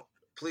go,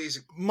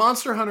 please.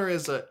 Monster Hunter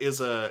is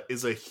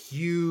a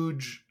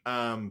huge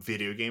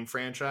video game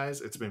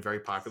franchise. It's been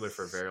very popular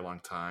for a very long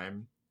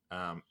time.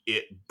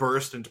 It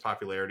burst into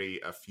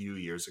popularity a few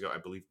years ago, I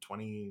believe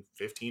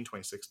 2015,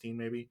 2016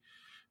 maybe.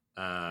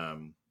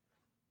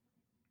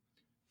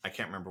 I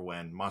can't remember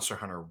when. Monster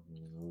Hunter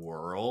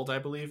World, I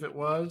believe it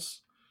was,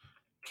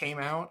 came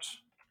out.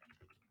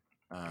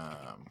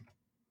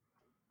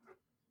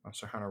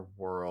 Monster Hunter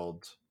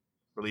World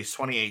released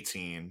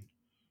 2018.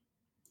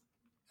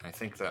 And I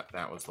think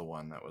that was the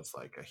one that was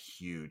like a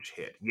huge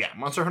hit. Yeah,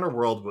 Monster Hunter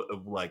World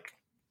like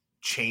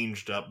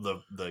changed up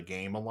the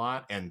game a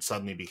lot and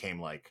suddenly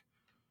became like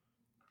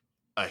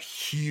a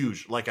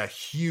huge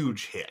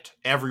hit.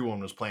 Everyone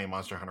was playing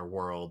Monster Hunter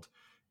World.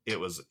 It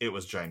was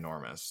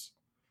ginormous.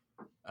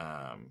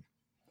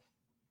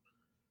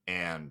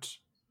 And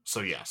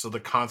so yeah, so the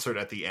concert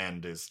at the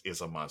end is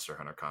a Monster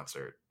Hunter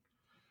concert.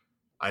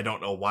 I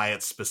don't know why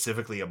it's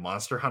specifically a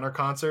Monster Hunter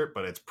concert,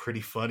 but it's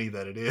pretty funny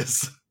that it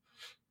is.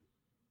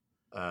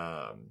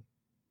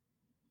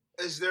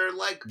 Is there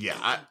like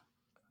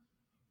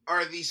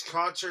are these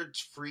concerts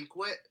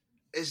frequent?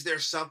 Is there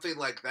something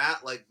like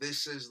that? Like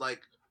this is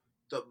like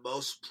the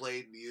most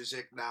played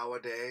music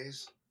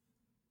nowadays?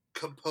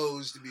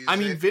 Composed music? I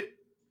mean,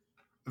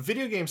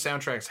 video game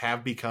soundtracks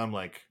have become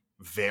like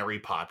very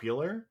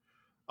popular.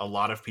 A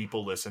lot of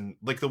people listen,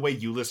 like the way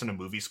you listen to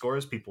movie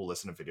scores, people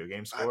listen to video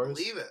game scores. I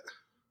believe it.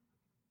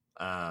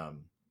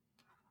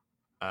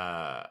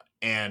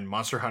 And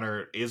Monster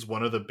Hunter is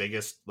one of the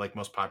biggest, like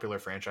most popular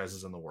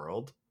franchises in the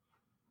world,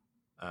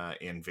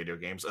 in video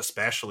games,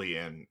 especially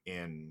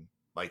in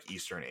like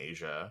Eastern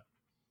Asia.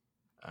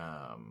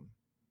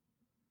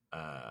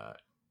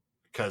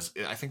 Because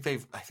I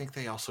think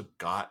they also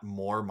got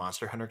more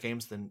Monster Hunter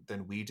games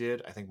than we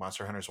did. I think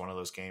Monster Hunter is one of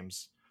those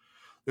games.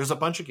 There's a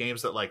bunch of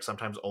games that like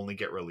sometimes only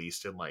get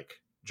released in like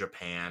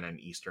Japan and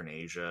Eastern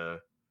Asia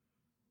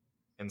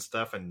and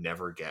stuff and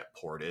never get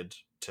ported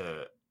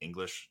to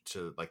English,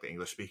 to like the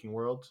English speaking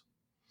world.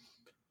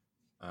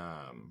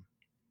 And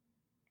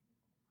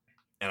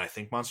I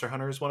think Monster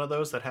Hunter is one of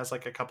those that has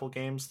like a couple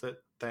games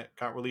that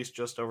got released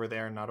just over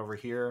there and not over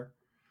here.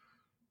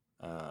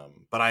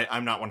 But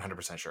I'm not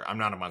 100% sure. I'm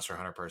not a Monster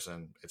Hunter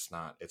person. It's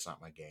not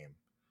my game.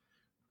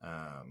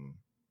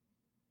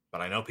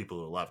 But I know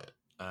people who love it.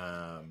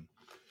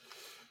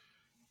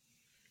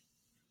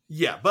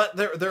 Yeah, but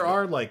there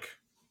are like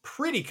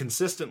pretty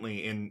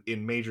consistently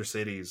in major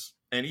cities,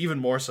 and even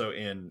more so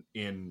in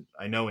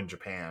I know in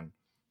Japan,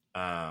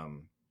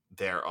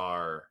 there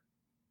are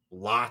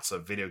lots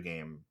of video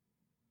game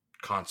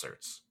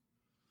concerts.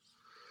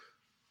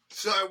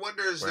 So I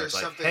wonder, is there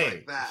something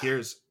like that?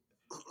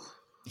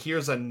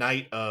 Here's a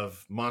night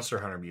of Monster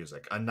Hunter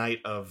music, a night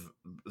of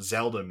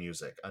Zelda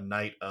music, a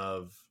night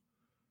of,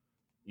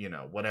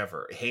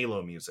 whatever,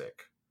 Halo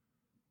music.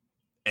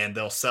 And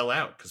they'll sell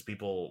out because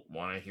people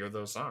want to hear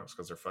those songs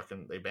because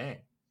they bang.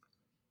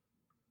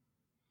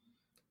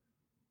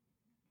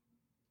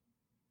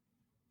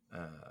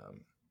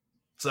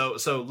 So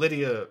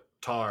Lydia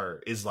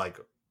Tar is like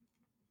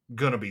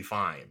gonna be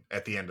fine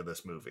at the end of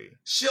this movie.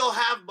 She'll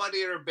have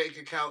money in her bank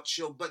account,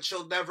 but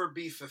she'll never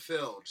be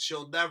fulfilled.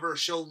 She'll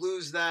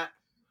lose that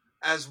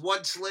as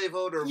one slave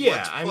owner.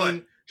 Yeah, I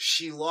mean,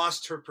 she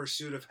lost her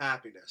pursuit of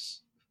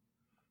happiness.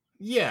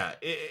 Yeah,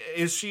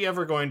 is she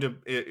ever going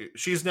to?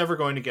 She's never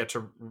going to get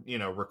to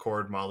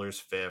record Mahler's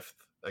Fifth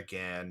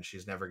again.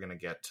 She's never going to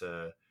get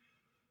to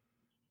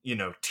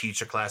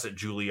teach a class at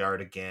Juilliard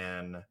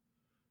again.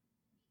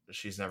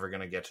 She's never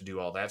going to get to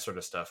do all that sort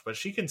of stuff, but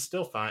she'll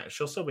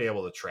still be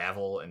able to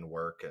travel and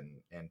work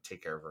and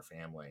take care of her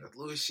family. But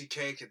Louis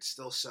C.K. can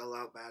still sell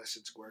out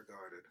Madison Square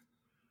Garden.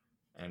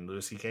 And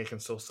Louis C.K.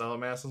 can still sell at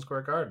Madison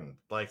Square Garden.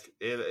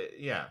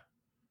 Yeah.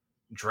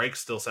 Drake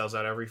still sells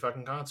out every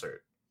fucking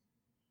concert.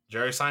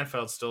 Jerry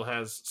Seinfeld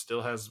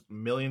still has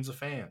millions of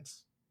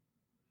fans.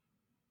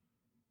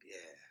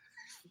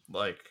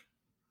 Yeah.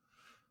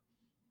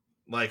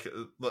 Like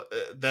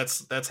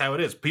that's how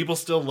it is. People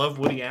still love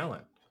Woody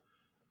Allen.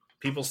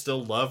 People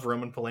still love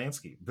Roman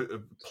Polanski.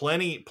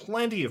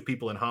 Plenty of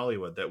people in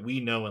Hollywood that we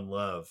know and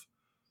love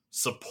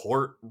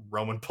support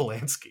Roman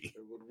Polanski.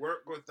 It would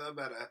work with them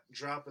at a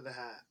drop of the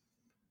hat.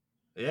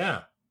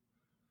 Yeah.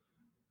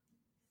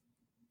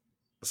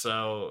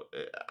 So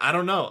I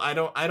don't know. I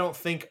don't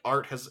think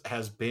art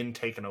has been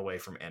taken away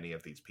from any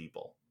of these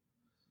people.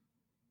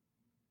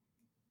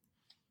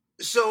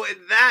 So in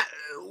that,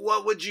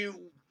 what would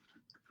you?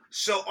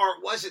 So art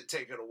wasn't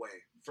taken away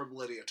from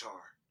Lydia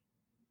Tarr.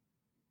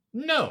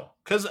 No,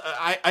 because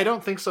I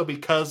don't think so.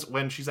 Because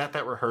when she's at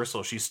that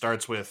rehearsal, she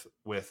starts with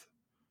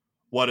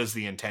what is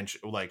the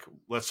intention? Like,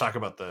 let's talk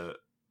about the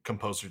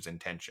composer's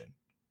intention.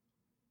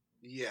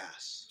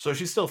 Yes. So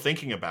she's still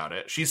thinking about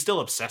it. She's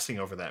still obsessing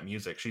over that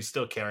music. She's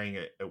still carrying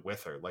it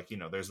with her. Like,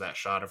 there's that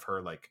shot of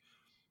her like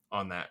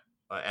on that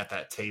at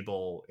that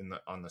table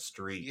on the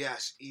street.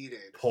 Yes, eating,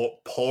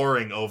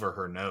 pouring over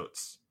her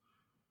notes.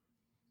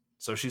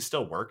 So she's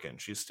still working.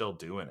 She's still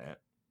doing it.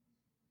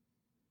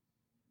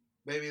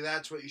 Maybe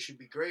that's what you should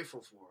be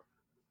grateful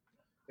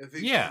for.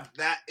 Yeah,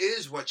 that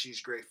is what she's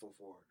grateful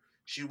for.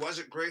 She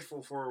wasn't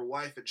grateful for her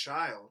wife and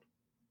child.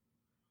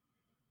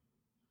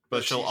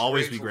 But she'll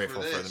always be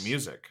grateful for the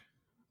music.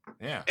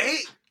 Yeah.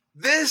 Ain't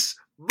this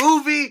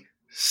movie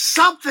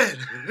something?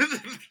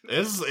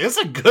 It's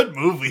a good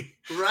movie.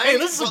 Right? Hey,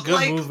 this is a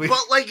good movie.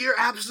 But you're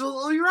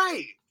absolutely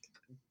right.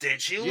 Did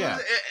she lose?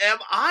 Am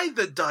I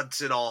the dunce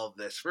in all of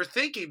this for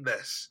thinking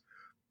this?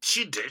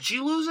 Did she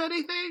lose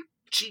anything?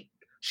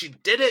 She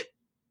didn't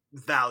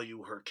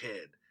value her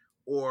kid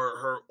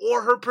or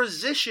her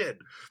position.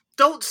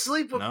 Don't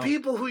sleep with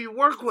people who you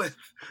work with.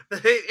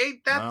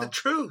 Ain't that the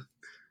truth?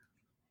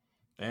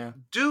 Yeah.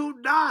 Do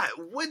not.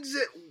 When's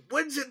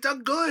it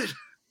done good?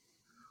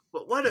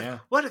 But what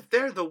if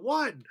they're the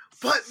one?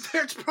 But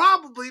there's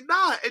probably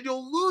not, and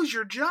you'll lose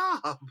your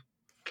job.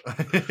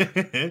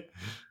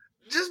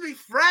 Just be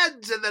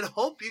friends and then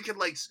hope you can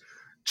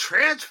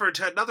transfer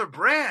to another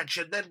branch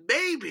and then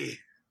maybe.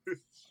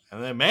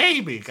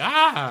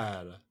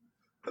 God.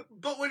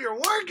 But when you're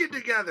working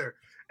together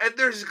and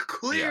there's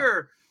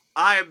clear,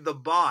 I am the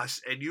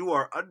boss and you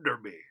are under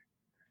me.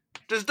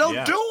 Just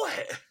don't do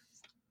it.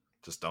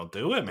 Just don't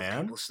do it,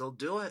 man. People still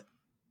do it.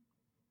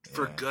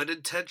 For good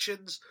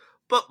intentions,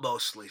 but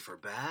mostly for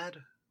bad.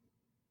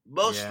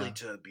 Mostly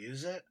to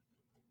abuse it.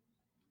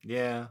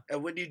 Yeah.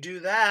 And when you do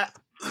that,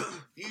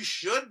 you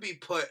should be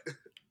put...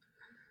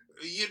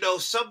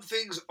 some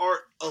things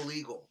aren't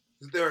illegal.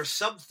 There are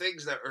some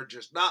things that are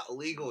just not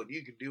illegal and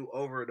you can do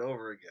over and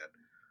over again.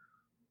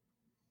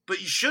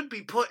 But you should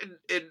be put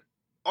in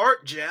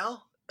art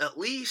jail, at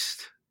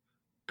least.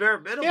 Bare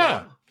minimum.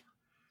 Yeah.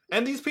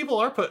 And these people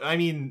are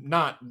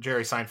not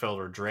Jerry Seinfeld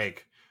or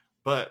Drake,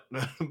 but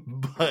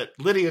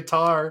Lydia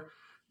Tarr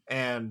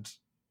and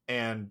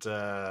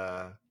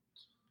Roman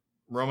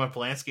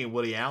Polanski and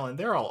Woody Allen,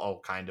 they're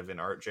all kind of in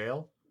art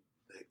jail.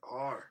 They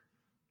are.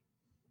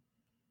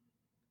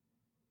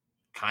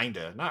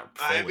 Kinda, not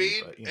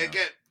fully, but,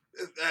 again,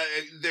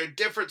 they're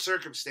different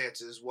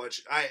circumstances,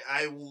 which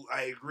I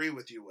agree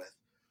with you with.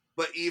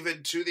 But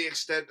even to the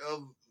extent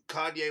of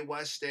Kanye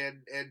West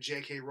and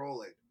J.K.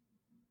 Rowling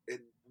in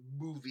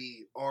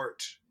movie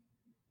art,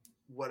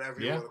 whatever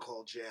you want to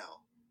call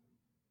jail.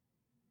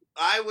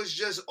 I was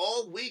just,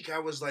 all week, I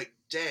was like,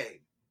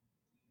 dang,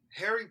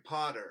 Harry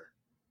Potter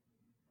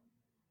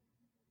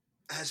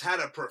has had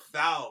a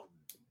profound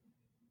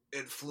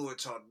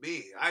influence on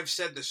me. I've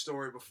said this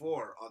story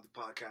before on the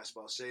podcast,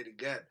 but I'll say it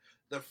again.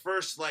 The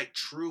first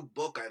true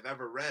book I've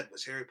ever read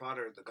was Harry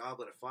Potter and the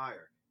Goblet of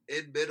Fire.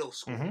 In middle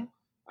school,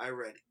 I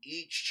read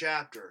each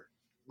chapter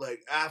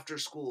after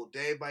school,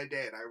 day by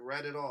day, and I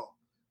read it all.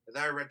 And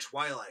then I read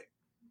Twilight.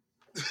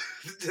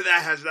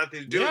 That has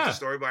nothing to do with the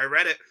story, but I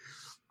read it.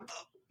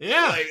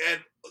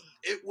 And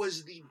it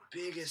was the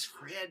biggest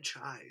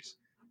franchise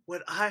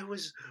when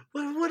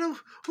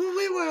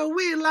we were a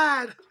wee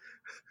lad.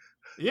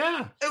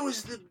 Yeah, it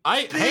was the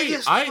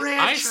biggest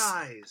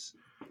franchise.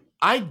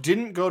 I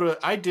didn't go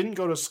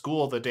to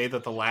school the day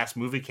that the last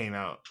movie came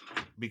out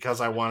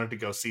because I wanted to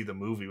go see the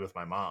movie with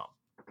my mom.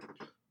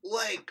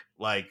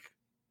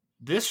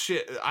 This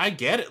shit, I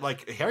get it.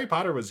 Harry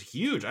Potter was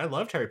huge. I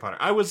loved Harry Potter.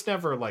 I was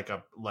never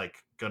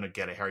gonna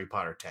get a Harry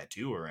Potter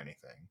tattoo or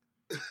anything.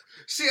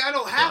 See, I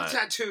don't have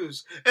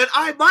tattoos, and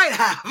I might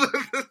have.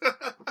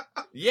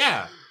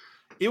 Yeah.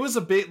 It was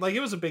a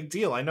big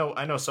deal. I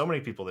know so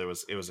many people. It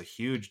was a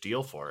huge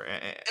deal for,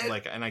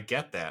 and I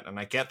get that, and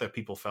I get that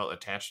people felt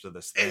attached to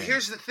this thing. And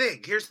here's the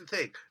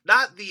thing,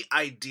 not the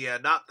idea,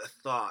 not the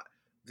thought,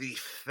 the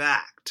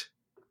fact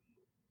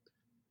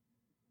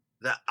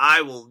that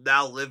I will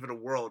now live in a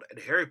world, and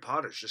Harry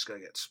Potter's just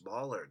going to get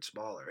smaller and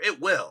smaller. It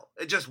will.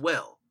 It just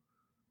will.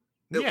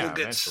 It will get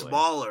eventually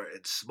smaller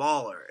and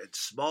smaller and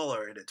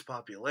smaller in its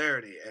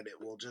popularity, and it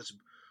will just.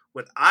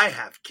 When I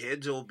have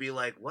kids, it will be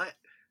like, what?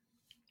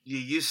 You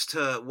used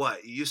to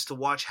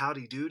watch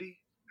Howdy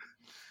Doody?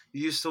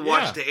 You used to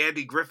watch the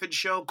Andy Griffin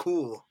Show?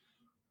 Cool.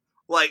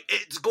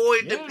 It's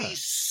going to be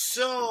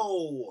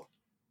so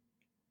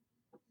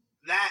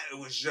that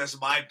was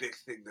just my big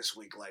thing this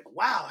week. Like,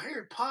 wow,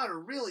 Harry Potter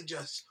really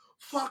just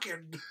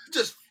fucking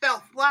just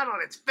fell flat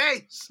on its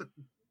face.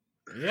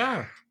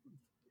 Yeah.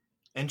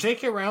 And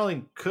J.K.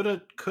 Rowling could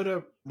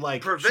have,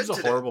 like, she's a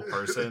horrible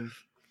person,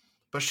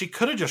 but she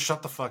could have just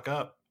shut the fuck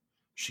up.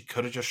 She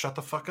could have just shut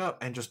the fuck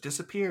up and just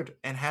disappeared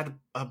and had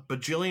a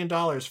bajillion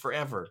dollars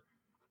forever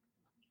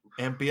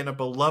and being a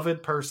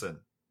beloved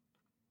person.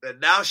 And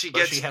now she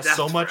gets she has death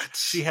so much.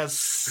 threats. She has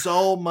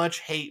so much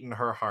hate in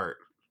her heart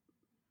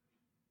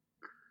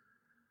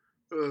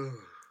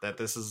that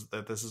this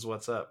is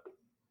what's up.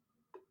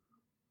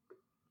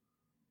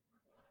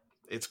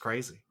 It's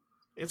crazy.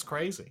 It's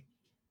crazy.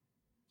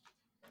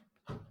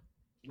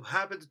 What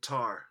happened to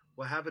Tar?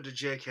 What happened to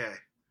JK?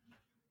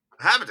 What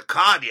happened to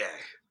Kanye?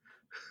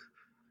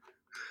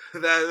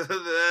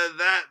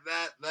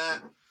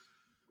 that.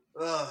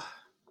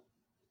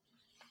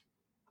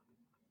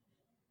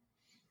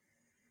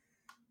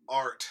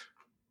 Art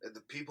and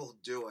the people who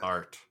do it.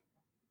 Art.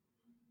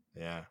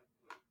 Yeah.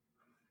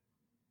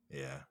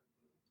 Yeah.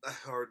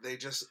 Are they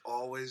just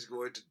always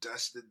going to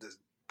destine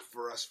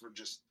for us for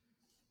just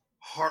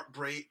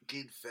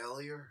heartbreaking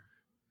failure?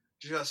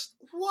 Just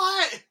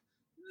what?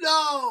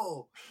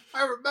 No!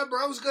 I remember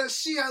I was going to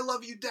see I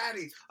Love You,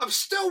 Daddy. I'm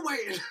still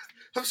waiting.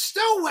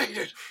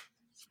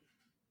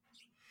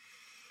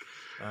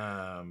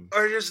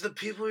 Or just the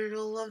people you're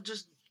going to love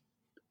just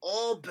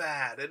all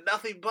bad and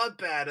nothing but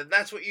bad, and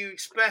that's what you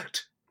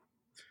expect?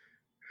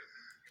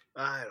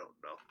 I don't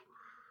know.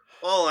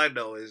 All I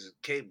know is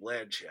Cate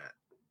Blanchett,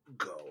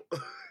 go.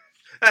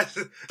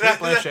 Cate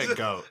Blanchett,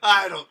 go.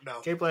 I don't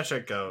know. Cate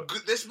Blanchett, go.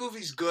 This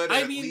movie's good,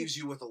 and it leaves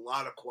you with a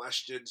lot of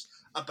questions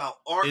about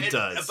art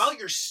and about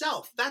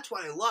yourself. That's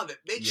why I love it.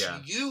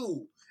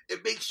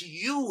 It makes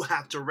you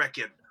have to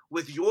reckon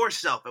with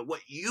yourself and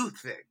what you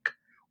think.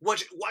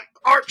 What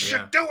art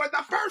should do in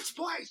the first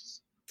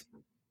place.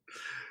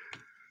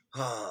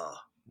 Oh,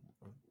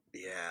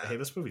 yeah. Hey,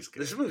 this movie's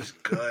good. This movie's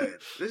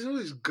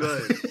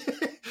good.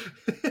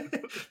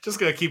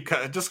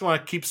 Just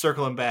want to keep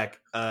circling back.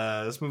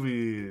 This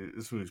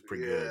movie's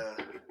pretty good.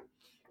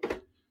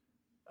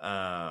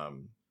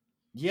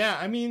 Yeah,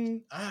 I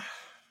mean,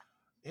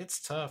 it's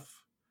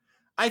tough.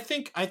 I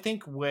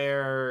think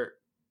where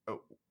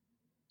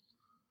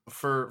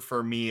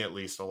for me at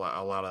least a lot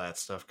of that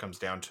stuff comes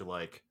down to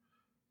like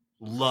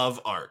love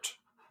art.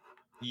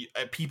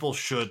 People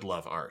should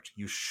love art.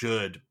 You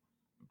should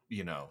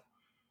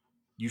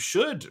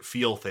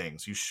feel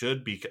things. You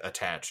should be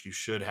attached. You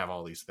should have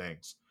all these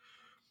things.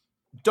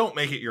 Don't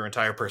make it your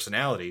entire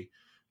personality,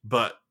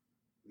 but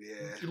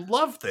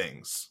love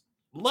things.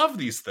 Love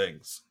these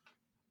things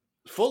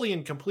fully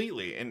and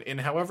completely in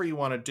however you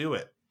want to do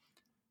it.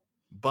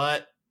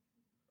 But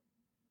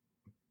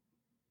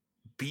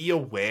be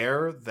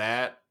aware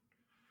that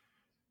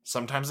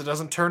sometimes it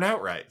doesn't turn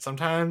out right.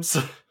 Sometimes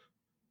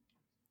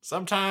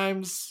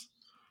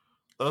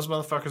those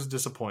motherfuckers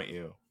disappoint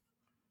you.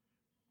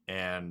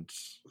 And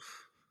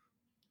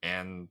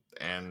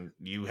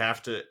you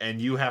have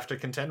to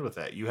contend with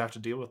that. You have to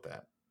deal with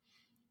that.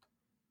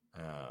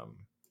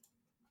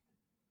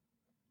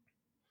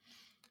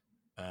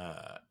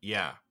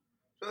 Yeah.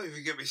 Don't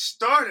even get me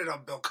started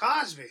on Bill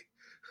Cosby.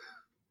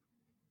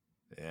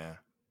 Yeah.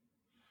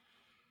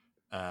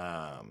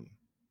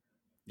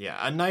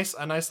 Yeah, a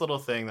nice little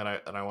thing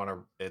that I want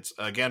to. It's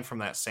again from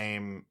that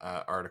same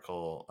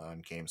article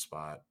on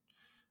GameSpot.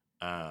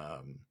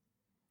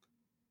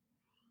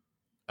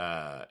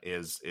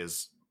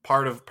 Is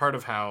part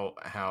of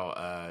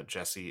how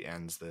Jesse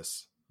ends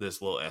this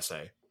little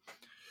essay.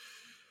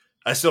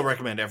 I still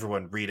recommend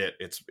everyone read it.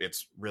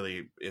 It's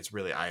really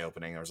eye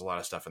opening. There's a lot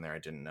of stuff in there I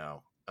didn't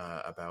know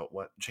about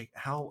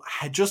how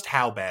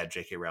bad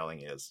J.K.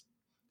 Rowling is.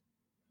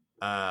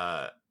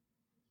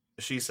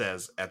 She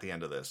says at the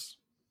end of this,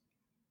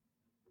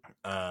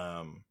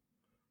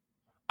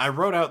 I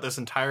wrote out this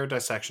entire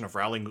dissection of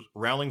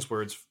Rowling's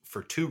words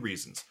for two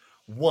reasons.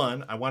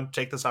 One, I want to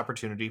take this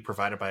opportunity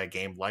provided by a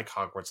game like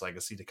Hogwarts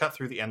Legacy to cut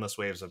through the endless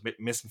waves of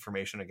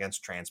misinformation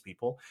against trans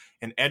people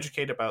and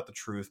educate about the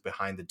truth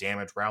behind the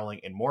damage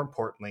Rowling and, more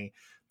importantly,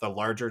 the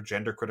larger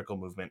gender-critical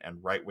movement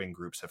and right-wing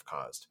groups have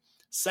caused.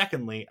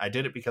 Secondly, I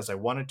did it because I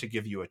wanted to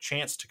give you a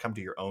chance to come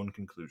to your own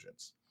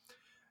conclusions.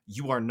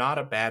 You are not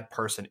a bad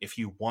person if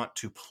you want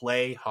to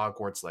play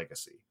Hogwarts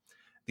Legacy.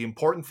 The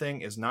important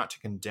thing is not to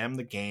condemn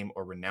the game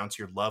or renounce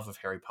your love of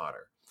Harry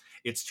Potter.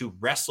 It's to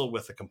wrestle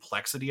with the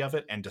complexity of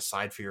it and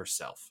decide for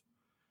yourself.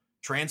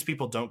 Trans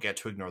people don't get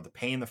to ignore the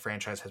pain the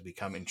franchise has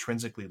become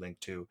intrinsically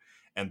linked to,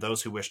 and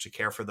those who wish to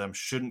care for them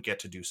shouldn't get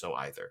to do so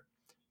either.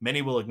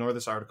 Many will ignore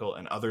this article,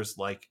 and others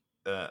like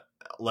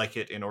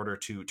it in order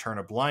to turn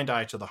a blind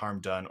eye to the harm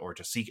done or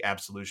to seek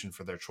absolution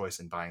for their choice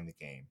in buying the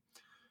game.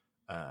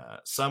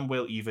 Some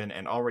will even,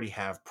 and already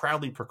have,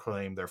 proudly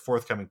proclaimed their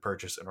forthcoming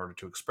purchase in order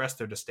to express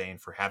their disdain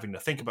for having to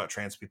think about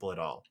trans people at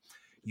all.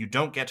 You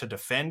don't get to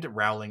defend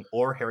Rowling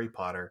or Harry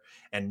Potter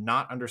and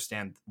not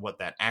understand what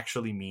that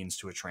actually means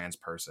to a trans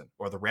person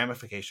or the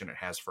ramification it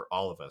has for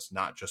all of us,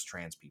 not just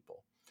trans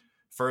people.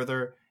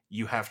 Further,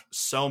 you have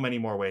so many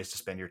more ways to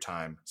spend your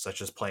time, such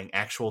as playing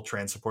actual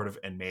trans-supportive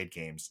and maid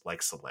games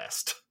like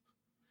Celeste.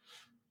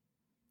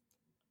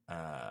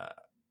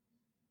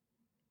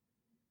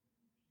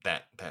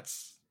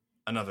 That's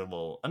another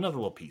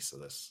little piece of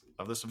this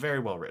very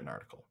well written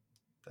article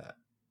that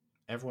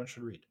everyone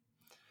should read.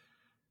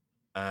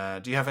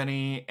 Do you have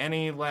any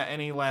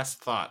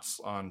last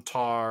thoughts on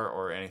Tar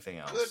or anything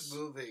else?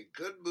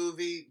 Good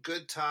movie,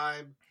 good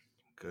time.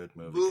 Good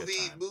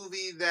movie.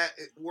 Movie that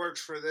it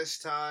works for this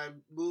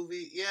time.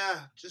 Movie,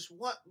 yeah. Just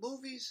what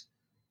movies?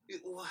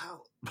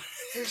 Wow,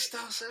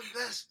 Hairstyle said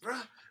best,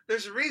 bruh.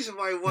 There's a reason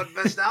why he won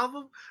Best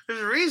Album. There's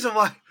a reason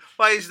why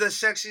he's the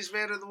sexiest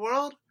man in the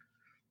world.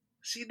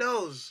 She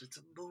knows it's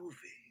a movie.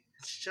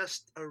 It's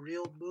just a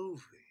real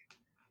movie.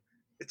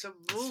 It's a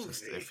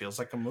movie. It feels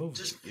like a movie. It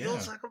just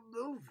feels like a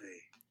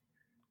movie.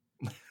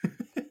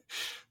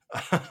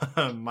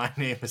 My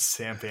name is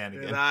Sam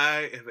Bannigan. And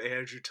I am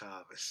Andrew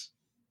Thomas.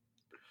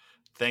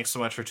 Thanks so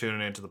much for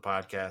tuning into the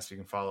podcast. You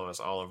can follow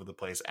us all over the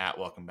place at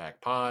Welcome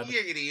Back Pod.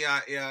 Yiggity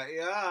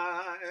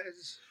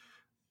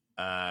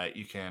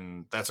You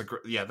can. That's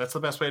the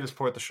best way to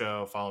support the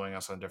show. Following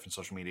us on different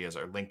social medias.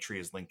 Our link tree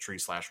is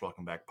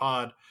linktree/Welcome Back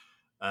Pod.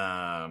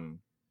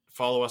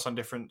 Follow us on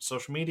different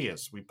social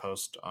medias. We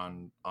post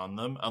on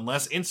them,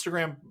 unless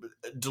Instagram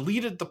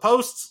deleted the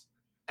posts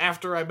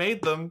after I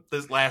made them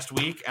this last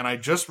week, and I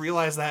just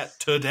realized that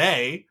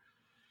today.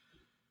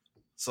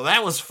 So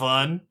that was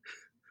fun.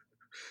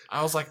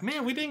 I was like,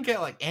 man, we didn't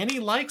get like any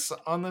likes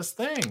on this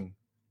thing.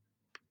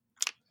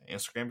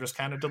 Instagram just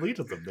kind of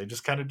deleted them. They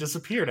just kind of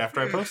disappeared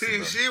after I posted them.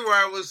 You see where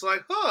I was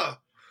like, we'll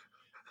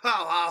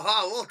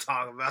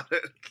talk about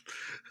it.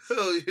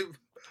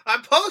 I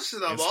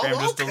posted them.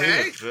 Instagram just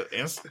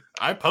deleted.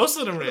 I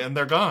posted them and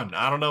they're gone.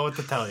 I don't know what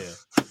to tell you.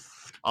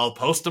 I'll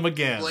post them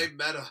again. Blame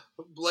Meta.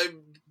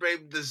 Blame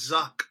the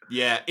Zuck.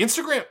 Yeah,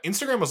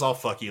 Instagram was all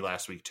fucky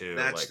last week too.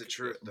 That's the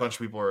truth. A bunch of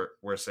people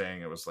were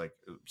saying it was like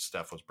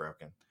stuff was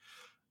broken.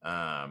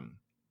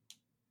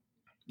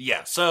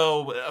 Yeah,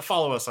 so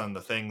follow us on the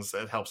things.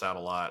 It helps out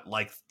a lot.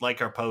 Like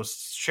our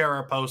posts, share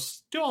our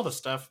posts, do all the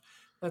stuff.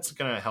 That's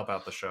going to help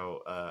out the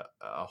show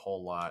a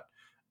whole lot.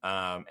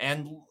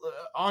 And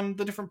on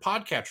the different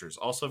podcatchers,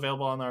 also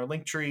available on our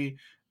link tree.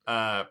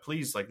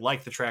 Please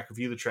like the track,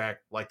 review the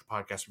track, like the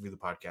podcast, review the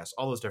podcast,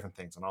 all those different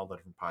things on all the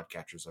different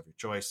podcatchers of your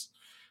choice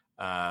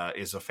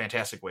is a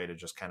fantastic way to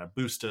just kind of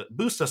boost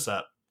us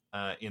up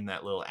in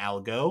that little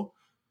algo.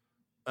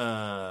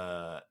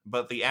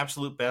 But the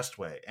absolute best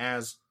way,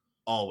 as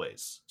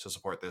always, to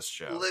support this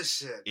show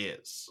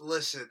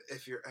listen,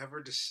 if you're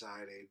ever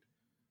deciding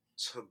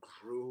to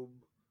groom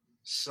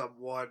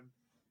someone,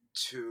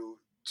 to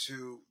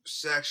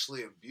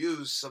sexually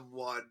abuse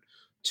someone,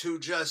 to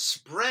just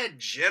spread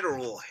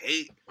general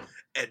hate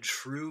and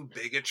true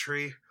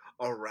bigotry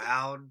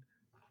around,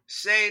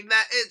 saying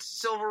that it's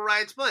civil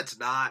rights, but it's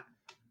not.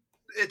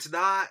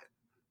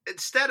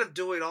 Instead of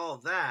doing all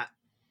of that,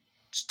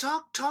 just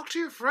talk to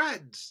your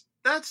friends.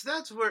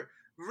 That's where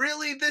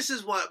really this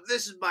is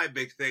my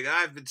big thing.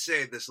 I've been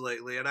saying this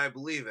lately and I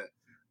believe it.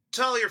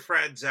 Tell your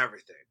friends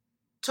everything.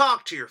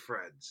 Talk to your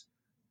friends.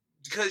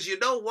 Because you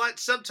know what?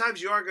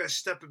 Sometimes you are going to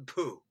step in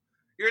poo.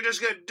 You're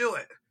just going to do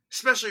it.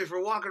 Especially if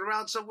you're walking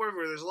around somewhere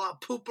where there's a lot of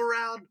poop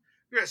around,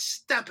 you're going to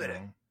step in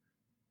it.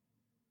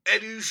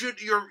 And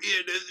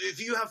if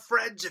you have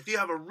friends, if you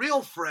have a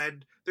real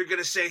friend, they're going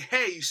to say,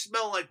 hey, you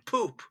smell like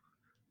poop.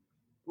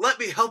 Let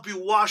me help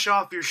you wash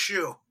off your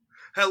shoe.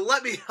 And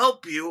let me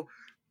help you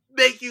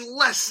make you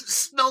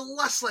smell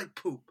less like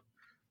poop.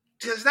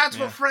 Because that's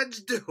what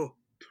friends do.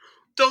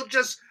 Don't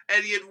just,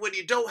 when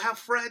you don't have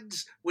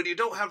friends, when you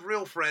don't have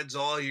real friends,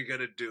 all you're going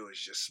to do is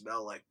just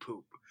smell like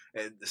poop.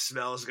 And the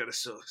smell is going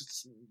to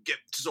get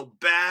so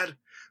bad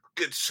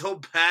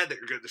that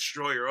you're going to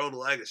destroy your own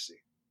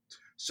legacy.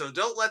 So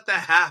don't let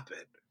that happen.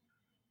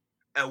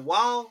 And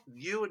while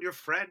you and your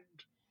friend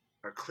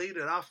are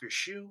cleaning off your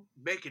shoe,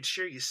 making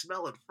sure you're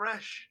smelling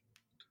fresh,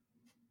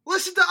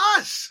 listen to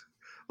us.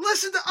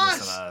 Listen to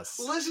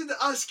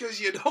us,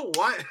 because you know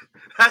what?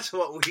 That's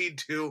what we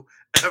do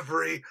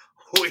every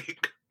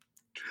week.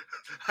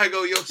 I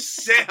go, yo,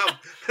 Sam,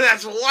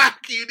 that's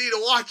whack. You need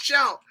to watch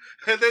out.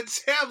 And then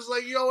Sam's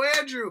like, yo,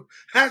 Andrew,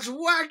 that's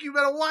whack. You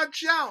better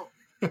watch out.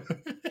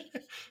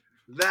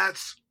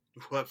 That's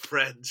what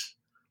friends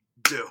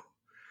do.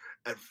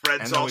 And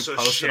friends also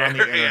share on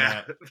the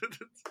internet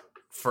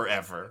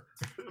forever.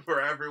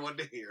 For everyone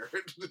to hear.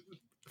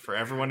 For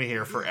everyone to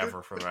hear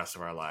forever for the rest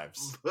of our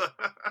lives.